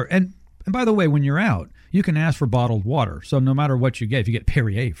possible. Sure. And by the way, when you're out, you can ask for bottled water. So no matter what you get, if you get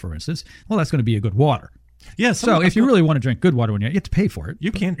Perrier, for instance, well, that's going to be a good water. Yeah. So if you really want to drink good water when you're out, you have to pay for it.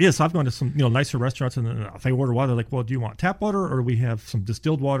 You can. Yes, I've gone to some nicer restaurants, and if I order water, they're like, well, do you want tap water, or we have some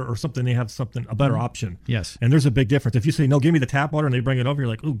distilled water or something? They have a better option. Yes. And there's a big difference. If you say, no, give me the tap water, and they bring it over, you're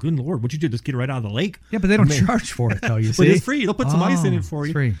like, oh, good Lord, what'd you do? Just get it right out of the lake? Yeah, but they don't charge for it, though, you see. But it's free. They'll put some ice in it for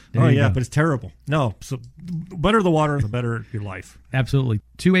you. Free. Oh, yeah, but it's terrible. No. So the better the water, the better your life. Absolutely.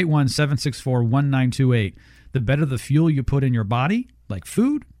 281-764-1928. The better the fuel you put in your body, like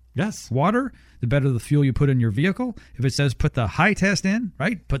food, water, the better the fuel you put in your vehicle. If it says put the high test in,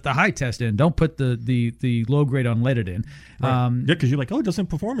 right? Put the high test in. Don't put the low grade unleaded in. Right. Because you're like, oh, it doesn't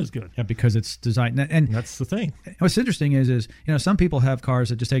perform as good. Yeah, because it's designed. And that's the thing. What's interesting is some people have cars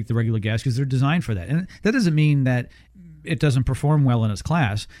that just take the regular gas because they're designed for that. And that doesn't mean that it doesn't perform well in its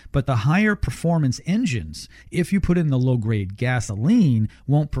class, but the higher performance engines, if you put in the low grade gasoline,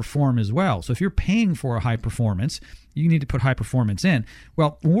 won't perform as well. So if you're paying for a high performance, you need to put high performance in.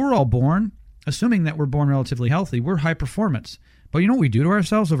 Well, when we're all born, assuming that we're born relatively healthy, we're high performance. But you know what we do to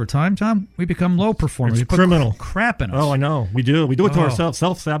ourselves over time, Tom? We become low performance. It's criminal. Crap in us. Oh, I know. We do. We do it to ourselves.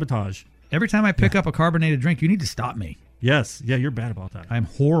 Self-sabotage. Every time I pick up a carbonated drink, you need to stop me. Yes. Yeah, you're bad about that. I'm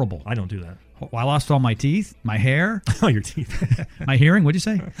horrible. I don't do that. I lost all my teeth, my hair. Oh, your teeth. My hearing. What'd you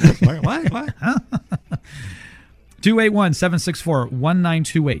say? What?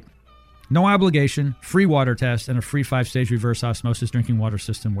 281-764-1928. No obligation, free water test, and a free 5-stage reverse osmosis drinking water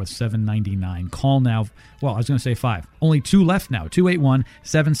system worth $7.99. Call now. Well, I was going to say 5. Only 2 left now.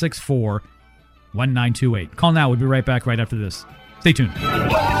 281-764-1928. Call now. We'll be right back right after this. Stay tuned.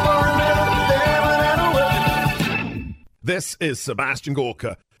 This is Sebastian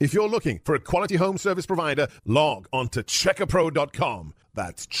Gorka. If you're looking for a quality home service provider, log on to checkapro.com.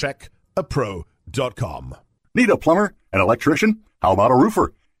 That's checkapro.com. Need a plumber? An electrician? How about a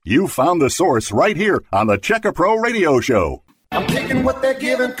roofer? You found the source right here on the Checka Pro Radio Show. I'm taking what they're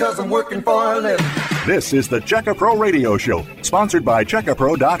giving because I'm working for a living. This is the Checka Pro Radio Show, sponsored by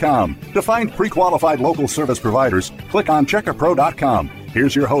checkapro.com. To find pre-qualified local service providers, click on checkapro.com.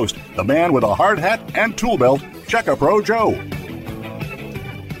 Here's your host, the man with a hard hat and tool belt, Checka Pro Joe.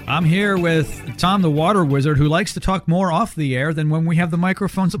 I'm here with Tom the Water Wizard, who likes to talk more off the air than when we have the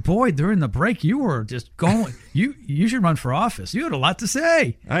microphones. Boy, during the break, you were just going. You should run for office. You had a lot to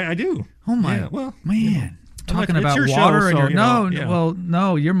say. I do. Oh, my. Yeah, well, man. Talking about your water. Show, and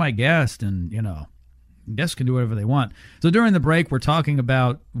no, you're my guest, and, guests can do whatever they want. So during the break, we're talking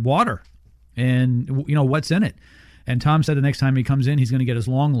about water and, what's in it. And Tom said the next time he comes in, he's going to get his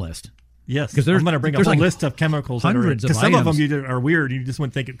long list. Yes, because I'm going to bring a whole list of chemicals. Hundreds of items. Some of them are weird. You just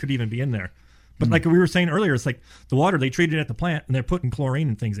wouldn't think it could even be in there. But like we were saying earlier, it's like the water, they treat it at the plant, and they're putting chlorine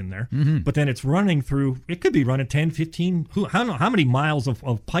and things in there. Mm-hmm. But then it's running through, it could be running 10, 15, I don't know how many miles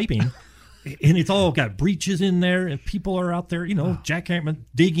of piping. And it's all got breaches in there, and people are out there, jackhammering,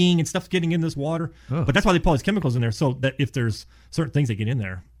 digging, and stuff's getting in this water. Oh. But that's why they put all these chemicals in there, so that if there's certain things that get in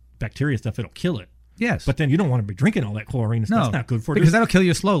there, bacteria stuff, it'll kill it. Yes. But then you don't want to be drinking all that chlorine. That's not good for you. Because that'll kill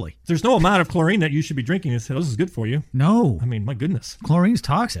you slowly. There's no amount of chlorine that you should be drinking and say, this is good for you. No. I mean, my goodness. Chlorine's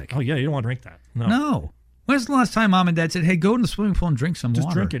toxic. Oh, yeah, you don't want to drink that. No. When's the last time Mom and Dad said, hey, go in the swimming pool and drink some water?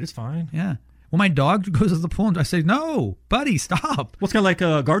 Just drink it. It's fine. Yeah. When my dog goes to the pool, I say, no, buddy, stop. Well, it's kind of like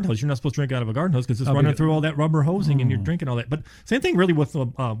a garden hose. You're not supposed to drink out of a garden hose because it's running through all that rubber hosing and you're drinking all that. But same thing really with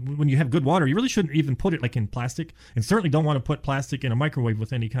when you have good water, you really shouldn't even put it like in plastic, and certainly don't want to put plastic in a microwave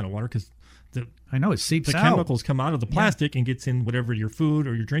with any kind of water because I know it seeps the out. chemicals come out of the plastic and gets in whatever your food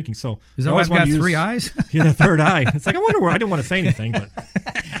or you're drinking. So is that why I've got three eyes? Yeah, the third eye. It's like I wonder where I didn't want to say anything, but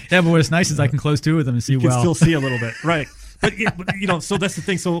yeah, but what's nice is I can close two of them and see you can still see a little bit, right? But so that's the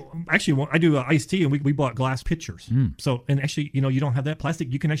thing. So actually, I do iced tea, and we bought glass pitchers. So and actually, you don't have that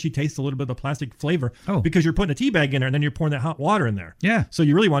plastic. You can actually taste a little bit of the plastic flavor because you're putting a tea bag in there, and then you're pouring that hot water in there. Yeah. So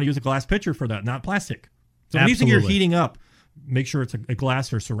you really want to use a glass pitcher for that, not plastic. So anything you're heating up, make sure it's a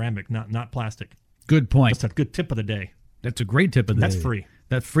glass or ceramic, not plastic. Good point. That's a good tip of the day. That's a great tip of the day. That's free.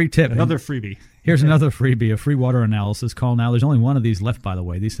 That free tip. Another freebie. Here's another freebie, a free water analysis. Call now. There's only one of these left, by the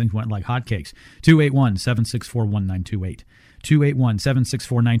way. These things went like hotcakes. 281-764-1928.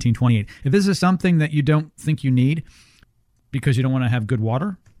 281-764-1928. If this is something that you don't think you need because you don't want to have good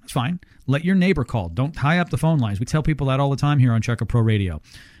water, that's fine. Let your neighbor call. Don't tie up the phone lines. We tell people that all the time here on Checker Pro Radio.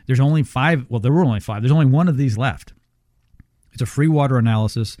 There's only 5. Well, there were only 5. There's only one of these left. It's a free water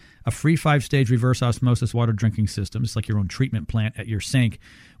analysis, a free 5-stage reverse osmosis water drinking system. It's like your own treatment plant at your sink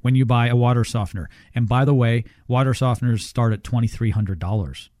when you buy a water softener. And by the way, water softeners start at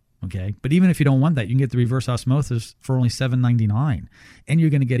 $2,300. Okay, but even if you don't want that, you can get the reverse osmosis for only $7.99, and you're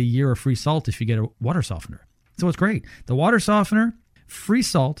going to get a year of free salt if you get a water softener. So it's great. The water softener, free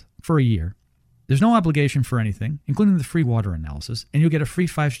salt for a year. There's no obligation for anything, including the free water analysis, and you'll get a free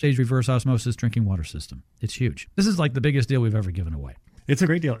 5-stage reverse osmosis drinking water system. It's huge. This is like the biggest deal we've ever given away. It's a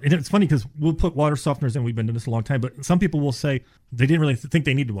great deal. And it's funny because we'll put water softeners in. We've been doing this a long time, but some people will say they didn't really think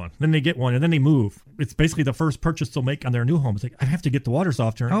they needed one. Then they get one, and then they move. It's basically the first purchase they'll make on their new home. It's like, I have to get the water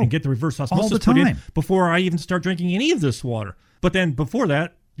softener and get the reverse osmosis put in before I even start drinking any of this water. But then before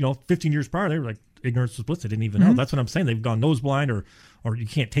that, 15 years prior, they were like, ignorance was bliss. They didn't even know. That's what I'm saying. They've gone nose blind or you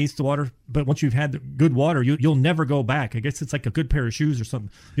can't taste the water. But once you've had the good water, you'll never go back. I guess it's like a good pair of shoes or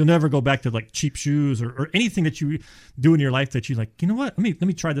something. You'll never go back to like cheap shoes or anything that you do in your life that you like, you know what? Let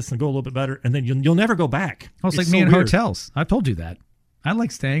me try this and go a little bit better. And then you'll never go back. Oh, it's like me in hotels. I've told you that. I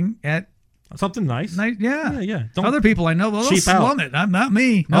like staying at something nice. Yeah. Other people I know, well, they'll slum it. Not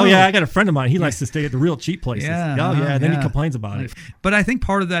me. No. Oh, yeah. I got a friend of mine. He likes to stay at the real cheap places. And then he complains about it. But I think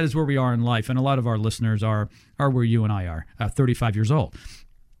part of that is where we are in life. And a lot of our listeners are where you and I are, 35 years old.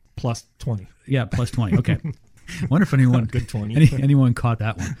 Plus 20. Yeah, plus 20. Okay. Wonder if anyone good 20. anyone caught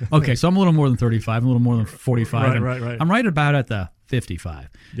that one. Okay, so I'm a little more than 35, I'm a little more than 45. Right. I'm right about at the 55.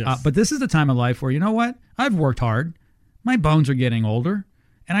 Yes. But this is the time of life where, you know what? I've worked hard. My bones are getting older.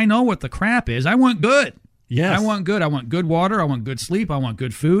 And I know what the crap is. I want good. Yes. I want good. I want good water. I want good sleep. I want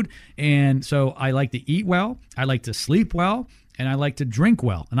good food. And so I like to eat well. I like to sleep well. And I like to drink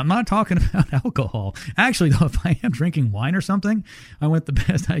well. And I'm not talking about alcohol. Actually, though, if I am drinking wine or something, I want the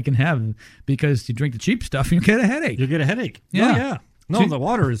best I can have, because you drink the cheap stuff, you get a headache. You'll get a headache. Yeah. Oh, yeah. No, the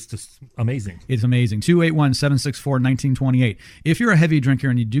water is just amazing. It's amazing. 281-764-1928. If you're a heavy drinker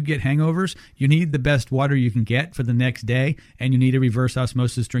and you do get hangovers, you need the best water you can get for the next day, and you need a reverse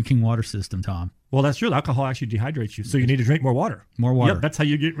osmosis drinking water system, Tom. Well, that's true. Alcohol actually dehydrates you, so you need to drink more water. More water. Yep, that's how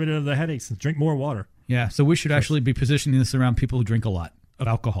you get rid of the headaches. Drink more water. Yeah, so we should actually be positioning this around people who drink a lot of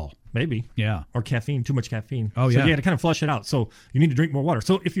alcohol. Maybe. Yeah. Or caffeine, too much caffeine. Oh, yeah. So, to kind of flush it out. So you need to drink more water.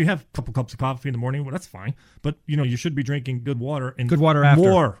 So if you have a couple cups of coffee in the morning, well, that's fine. But, you should be drinking good water. And good water after.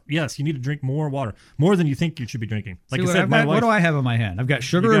 More. Yes, you need to drink more water. More than you think you should be drinking. Like I said, my wife. What do I have in my hand? I've got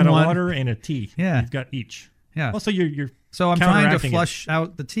sugar and one. water and a tea. Yeah. You've got each. Yeah. Well, so you're So I'm trying to flush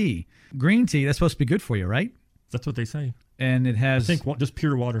out the tea. Green tea, that's supposed to be good for you, right? That's what they say. And it has... I think just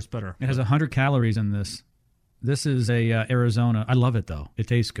pure water's better. It has 100 calories in this. This is a Arizona. I love it, though. It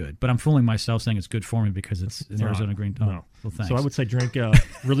tastes good. But I'm fooling myself saying it's good for me because it's an Arizona green tea. No. Well, thanks. So I would say drink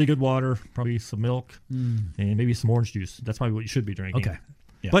really good water, probably some milk, and maybe some orange juice. That's probably what you should be drinking. Okay.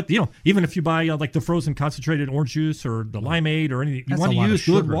 Yeah. But, even if you buy like the frozen concentrated orange juice or the limeade or anything, you want to use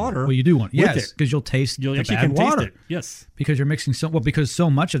good water. Well, you do want, yes, because you'll taste the actually bad can water. Taste it. Yes. Because you're mixing because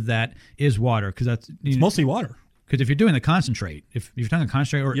so much of that is water. Because it's mostly water. Because if you're doing the concentrate, if you're talking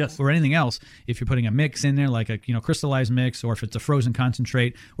concentrate or anything else, if you're putting a mix in there, like a crystallized mix, or if it's a frozen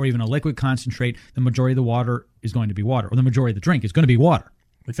concentrate or even a liquid concentrate, the majority of the water is going to be water, or the majority of the drink is going to be water.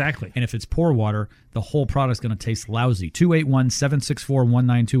 Exactly. And if it's poor water, the whole product's going to taste lousy.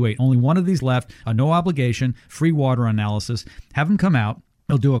 281-764-1928. Only one of these left. A no obligation, free water analysis. Have them come out.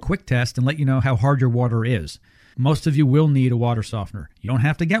 They'll do a quick test and let you know how hard your water is. Most of you will need a water softener. You don't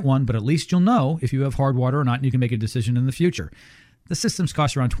have to get one, but at least you'll know if you have hard water or not, and you can make a decision in the future. The systems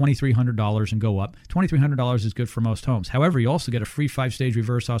cost around $2,300 and go up. $2,300 is good for most homes. However, you also get a free 5-stage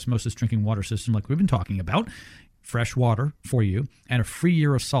reverse osmosis drinking water system like we've been talking about, fresh water for you, and a free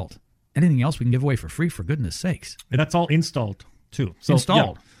year of salt. Anything else we can give away for free, for goodness sakes. And that's all installed, too. So,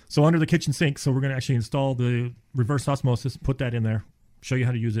 installed. Yeah. So under the kitchen sink, so we're going to actually install the reverse osmosis, put that in there, show you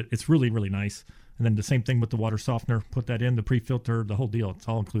how to use it. It's really, really nice. And then the same thing with the water softener, put that in, the pre-filter, the whole deal. It's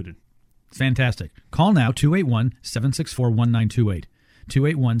all included. Fantastic. Call now, 281-764-1928.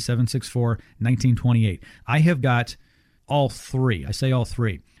 281-764-1928. I have got all three. I say all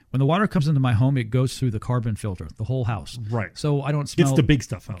three. When the water comes into my home, it goes through the carbon filter, the whole house. Right. So I don't smell... Gets the big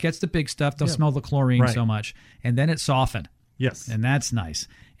stuff out. Gets the big stuff. Don't smell the chlorine so much. And then it's softened. Yes. And that's nice.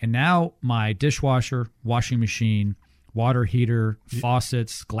 And now my dishwasher, washing machine, water heater,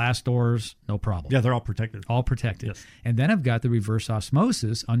 faucets, glass doors, no problem. Yeah, they're all protected. All protected. Yes. And then I've got the reverse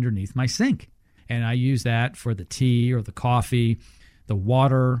osmosis underneath my sink. And I use that for the tea or the coffee, the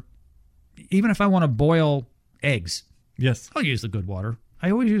water. Even if I want to boil eggs, yes, I'll use the good water.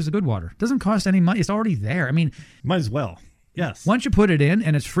 I always use the good water. It doesn't cost any money. It's already there. I mean, might as well. Yes. Once you put it in,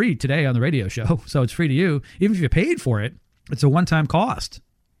 and it's free today on the radio show, so it's free to you. Even if you paid for it, it's a one-time cost.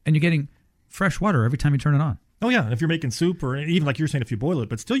 And you're getting fresh water every time you turn it on. Oh, yeah. And if you're making soup, or even like you're saying, if you boil it,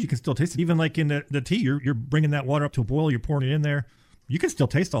 but still you can still taste it. Even like in the tea, you're bringing that water up to a boil, you're pouring it in there. You can still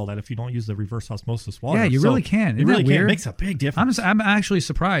taste all that if you don't use the reverse osmosis water. Yeah, you really can. It really can. It makes a big difference. I'm actually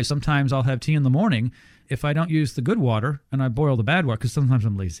surprised. Sometimes I'll have tea in the morning if I don't use the good water and I boil the bad water, because sometimes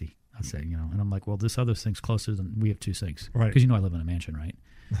I'm lazy. I'll say, and I'm like, well, this other sink's closer than we have two sinks. Right. Because I live in a mansion, right?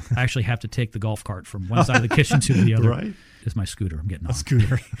 I actually have to take the golf cart from one side of the kitchen to the other. Right. It's my scooter. I'm getting on. A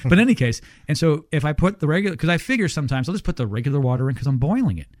scooter. But in any case, and so if I put the regular, because I figure sometimes I'll just put the regular water in because I'm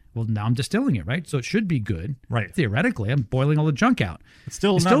boiling it. Well, now I'm distilling it, right? So it should be good. Right. Theoretically, I'm boiling all the junk out. It's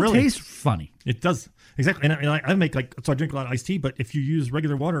still it not still really. Tastes funny. It does. Exactly. And I make so I drink a lot of iced tea, but if you use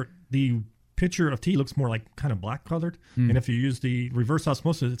regular water, the pitcher of tea looks more like kind of black colored. And if you use the reverse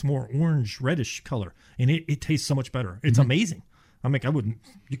osmosis, it's more orange, reddish color. And it tastes so much better. It's amazing. I'm like, I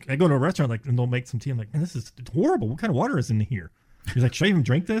go to a restaurant and they'll make some tea. I'm like, man, this is horrible. What kind of water is in here? He's like, should I even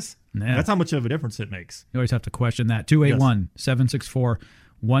drink this? Yeah. That's how much of a difference it makes. You always have to question that.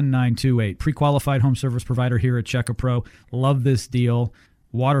 281-764-1928. Pre-qualified home service provider here at Check A Pro. Love this deal.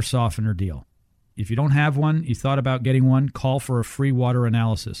 Water softener deal. If you don't have one, you thought about getting one, call for a free water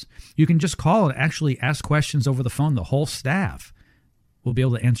analysis. You can just call and actually ask questions over the phone. The whole staff will be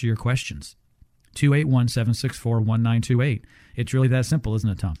able to answer your questions. 281-764-1928. It's really that simple, isn't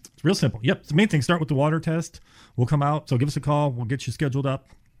it, Tom? It's real simple. Yep. The main thing, start with the water test. We'll come out. So give us a call. We'll get you scheduled up.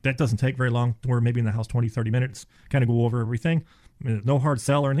 That doesn't take very long. We're maybe in the house 20, 30 minutes, kind of go over everything. No hard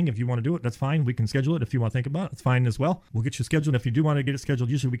sell or anything. If you want to do it, that's fine. We can schedule it. If you want to think about it, it's fine as well. We'll get you scheduled. If you do want to get it scheduled,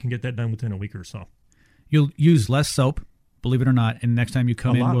 usually we can get that done within a week or so. You'll use less soap, believe it or not, and next time you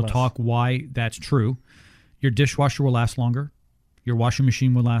come in, we'll less. talk why that's true. Your dishwasher will last longer. Your washing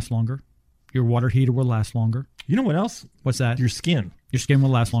machine will last longer. Your water heater will last longer. You know what else? What's that? Your skin. Your skin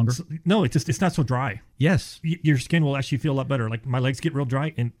will last longer. No, it's not so dry. Yes. Your skin will actually feel a lot better. Like my legs get real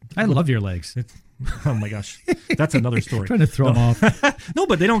dry. And I love your legs. Oh my gosh. That's another story. Trying to throw them off. No,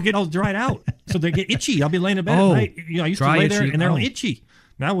 but they don't get all dried out. So they get itchy. I'll be laying in bed at night. I used to lay there and they're all itchy.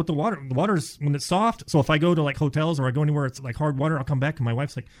 Now with the water's when it's soft. So if I go to like hotels or I go anywhere it's like hard water, I'll come back and my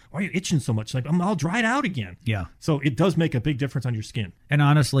wife's like, "Why are you itching so much?" Like, I'm all dried out again. Yeah. So it does make a big difference on your skin. And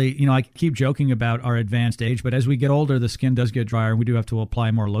honestly, I keep joking about our advanced age, but as we get older, the skin does get drier and we do have to apply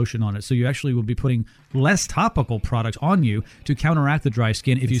more lotion on it. So you actually will be putting less topical products on you to counteract the dry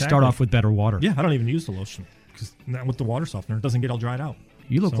skin if you start off with better water. Yeah, I don't even use the lotion because with the water softener, it doesn't get all dried out.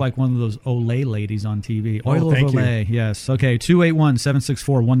 You look like one of those Olay ladies on TV. Oh, Oil of thank Olay. you. Yes. Okay,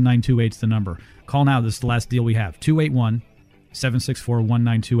 281-764-1928 is the number. Call now. This is the last deal we have.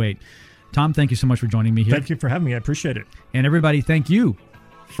 281-764-1928. Tom, thank you so much for joining me here. Thank you for having me. I appreciate it. And everybody, thank you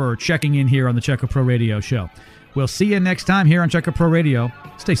for checking in here on the Check A Pro Radio Show. We'll see you next time here on Check A Pro Radio.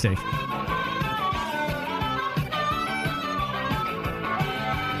 Stay safe.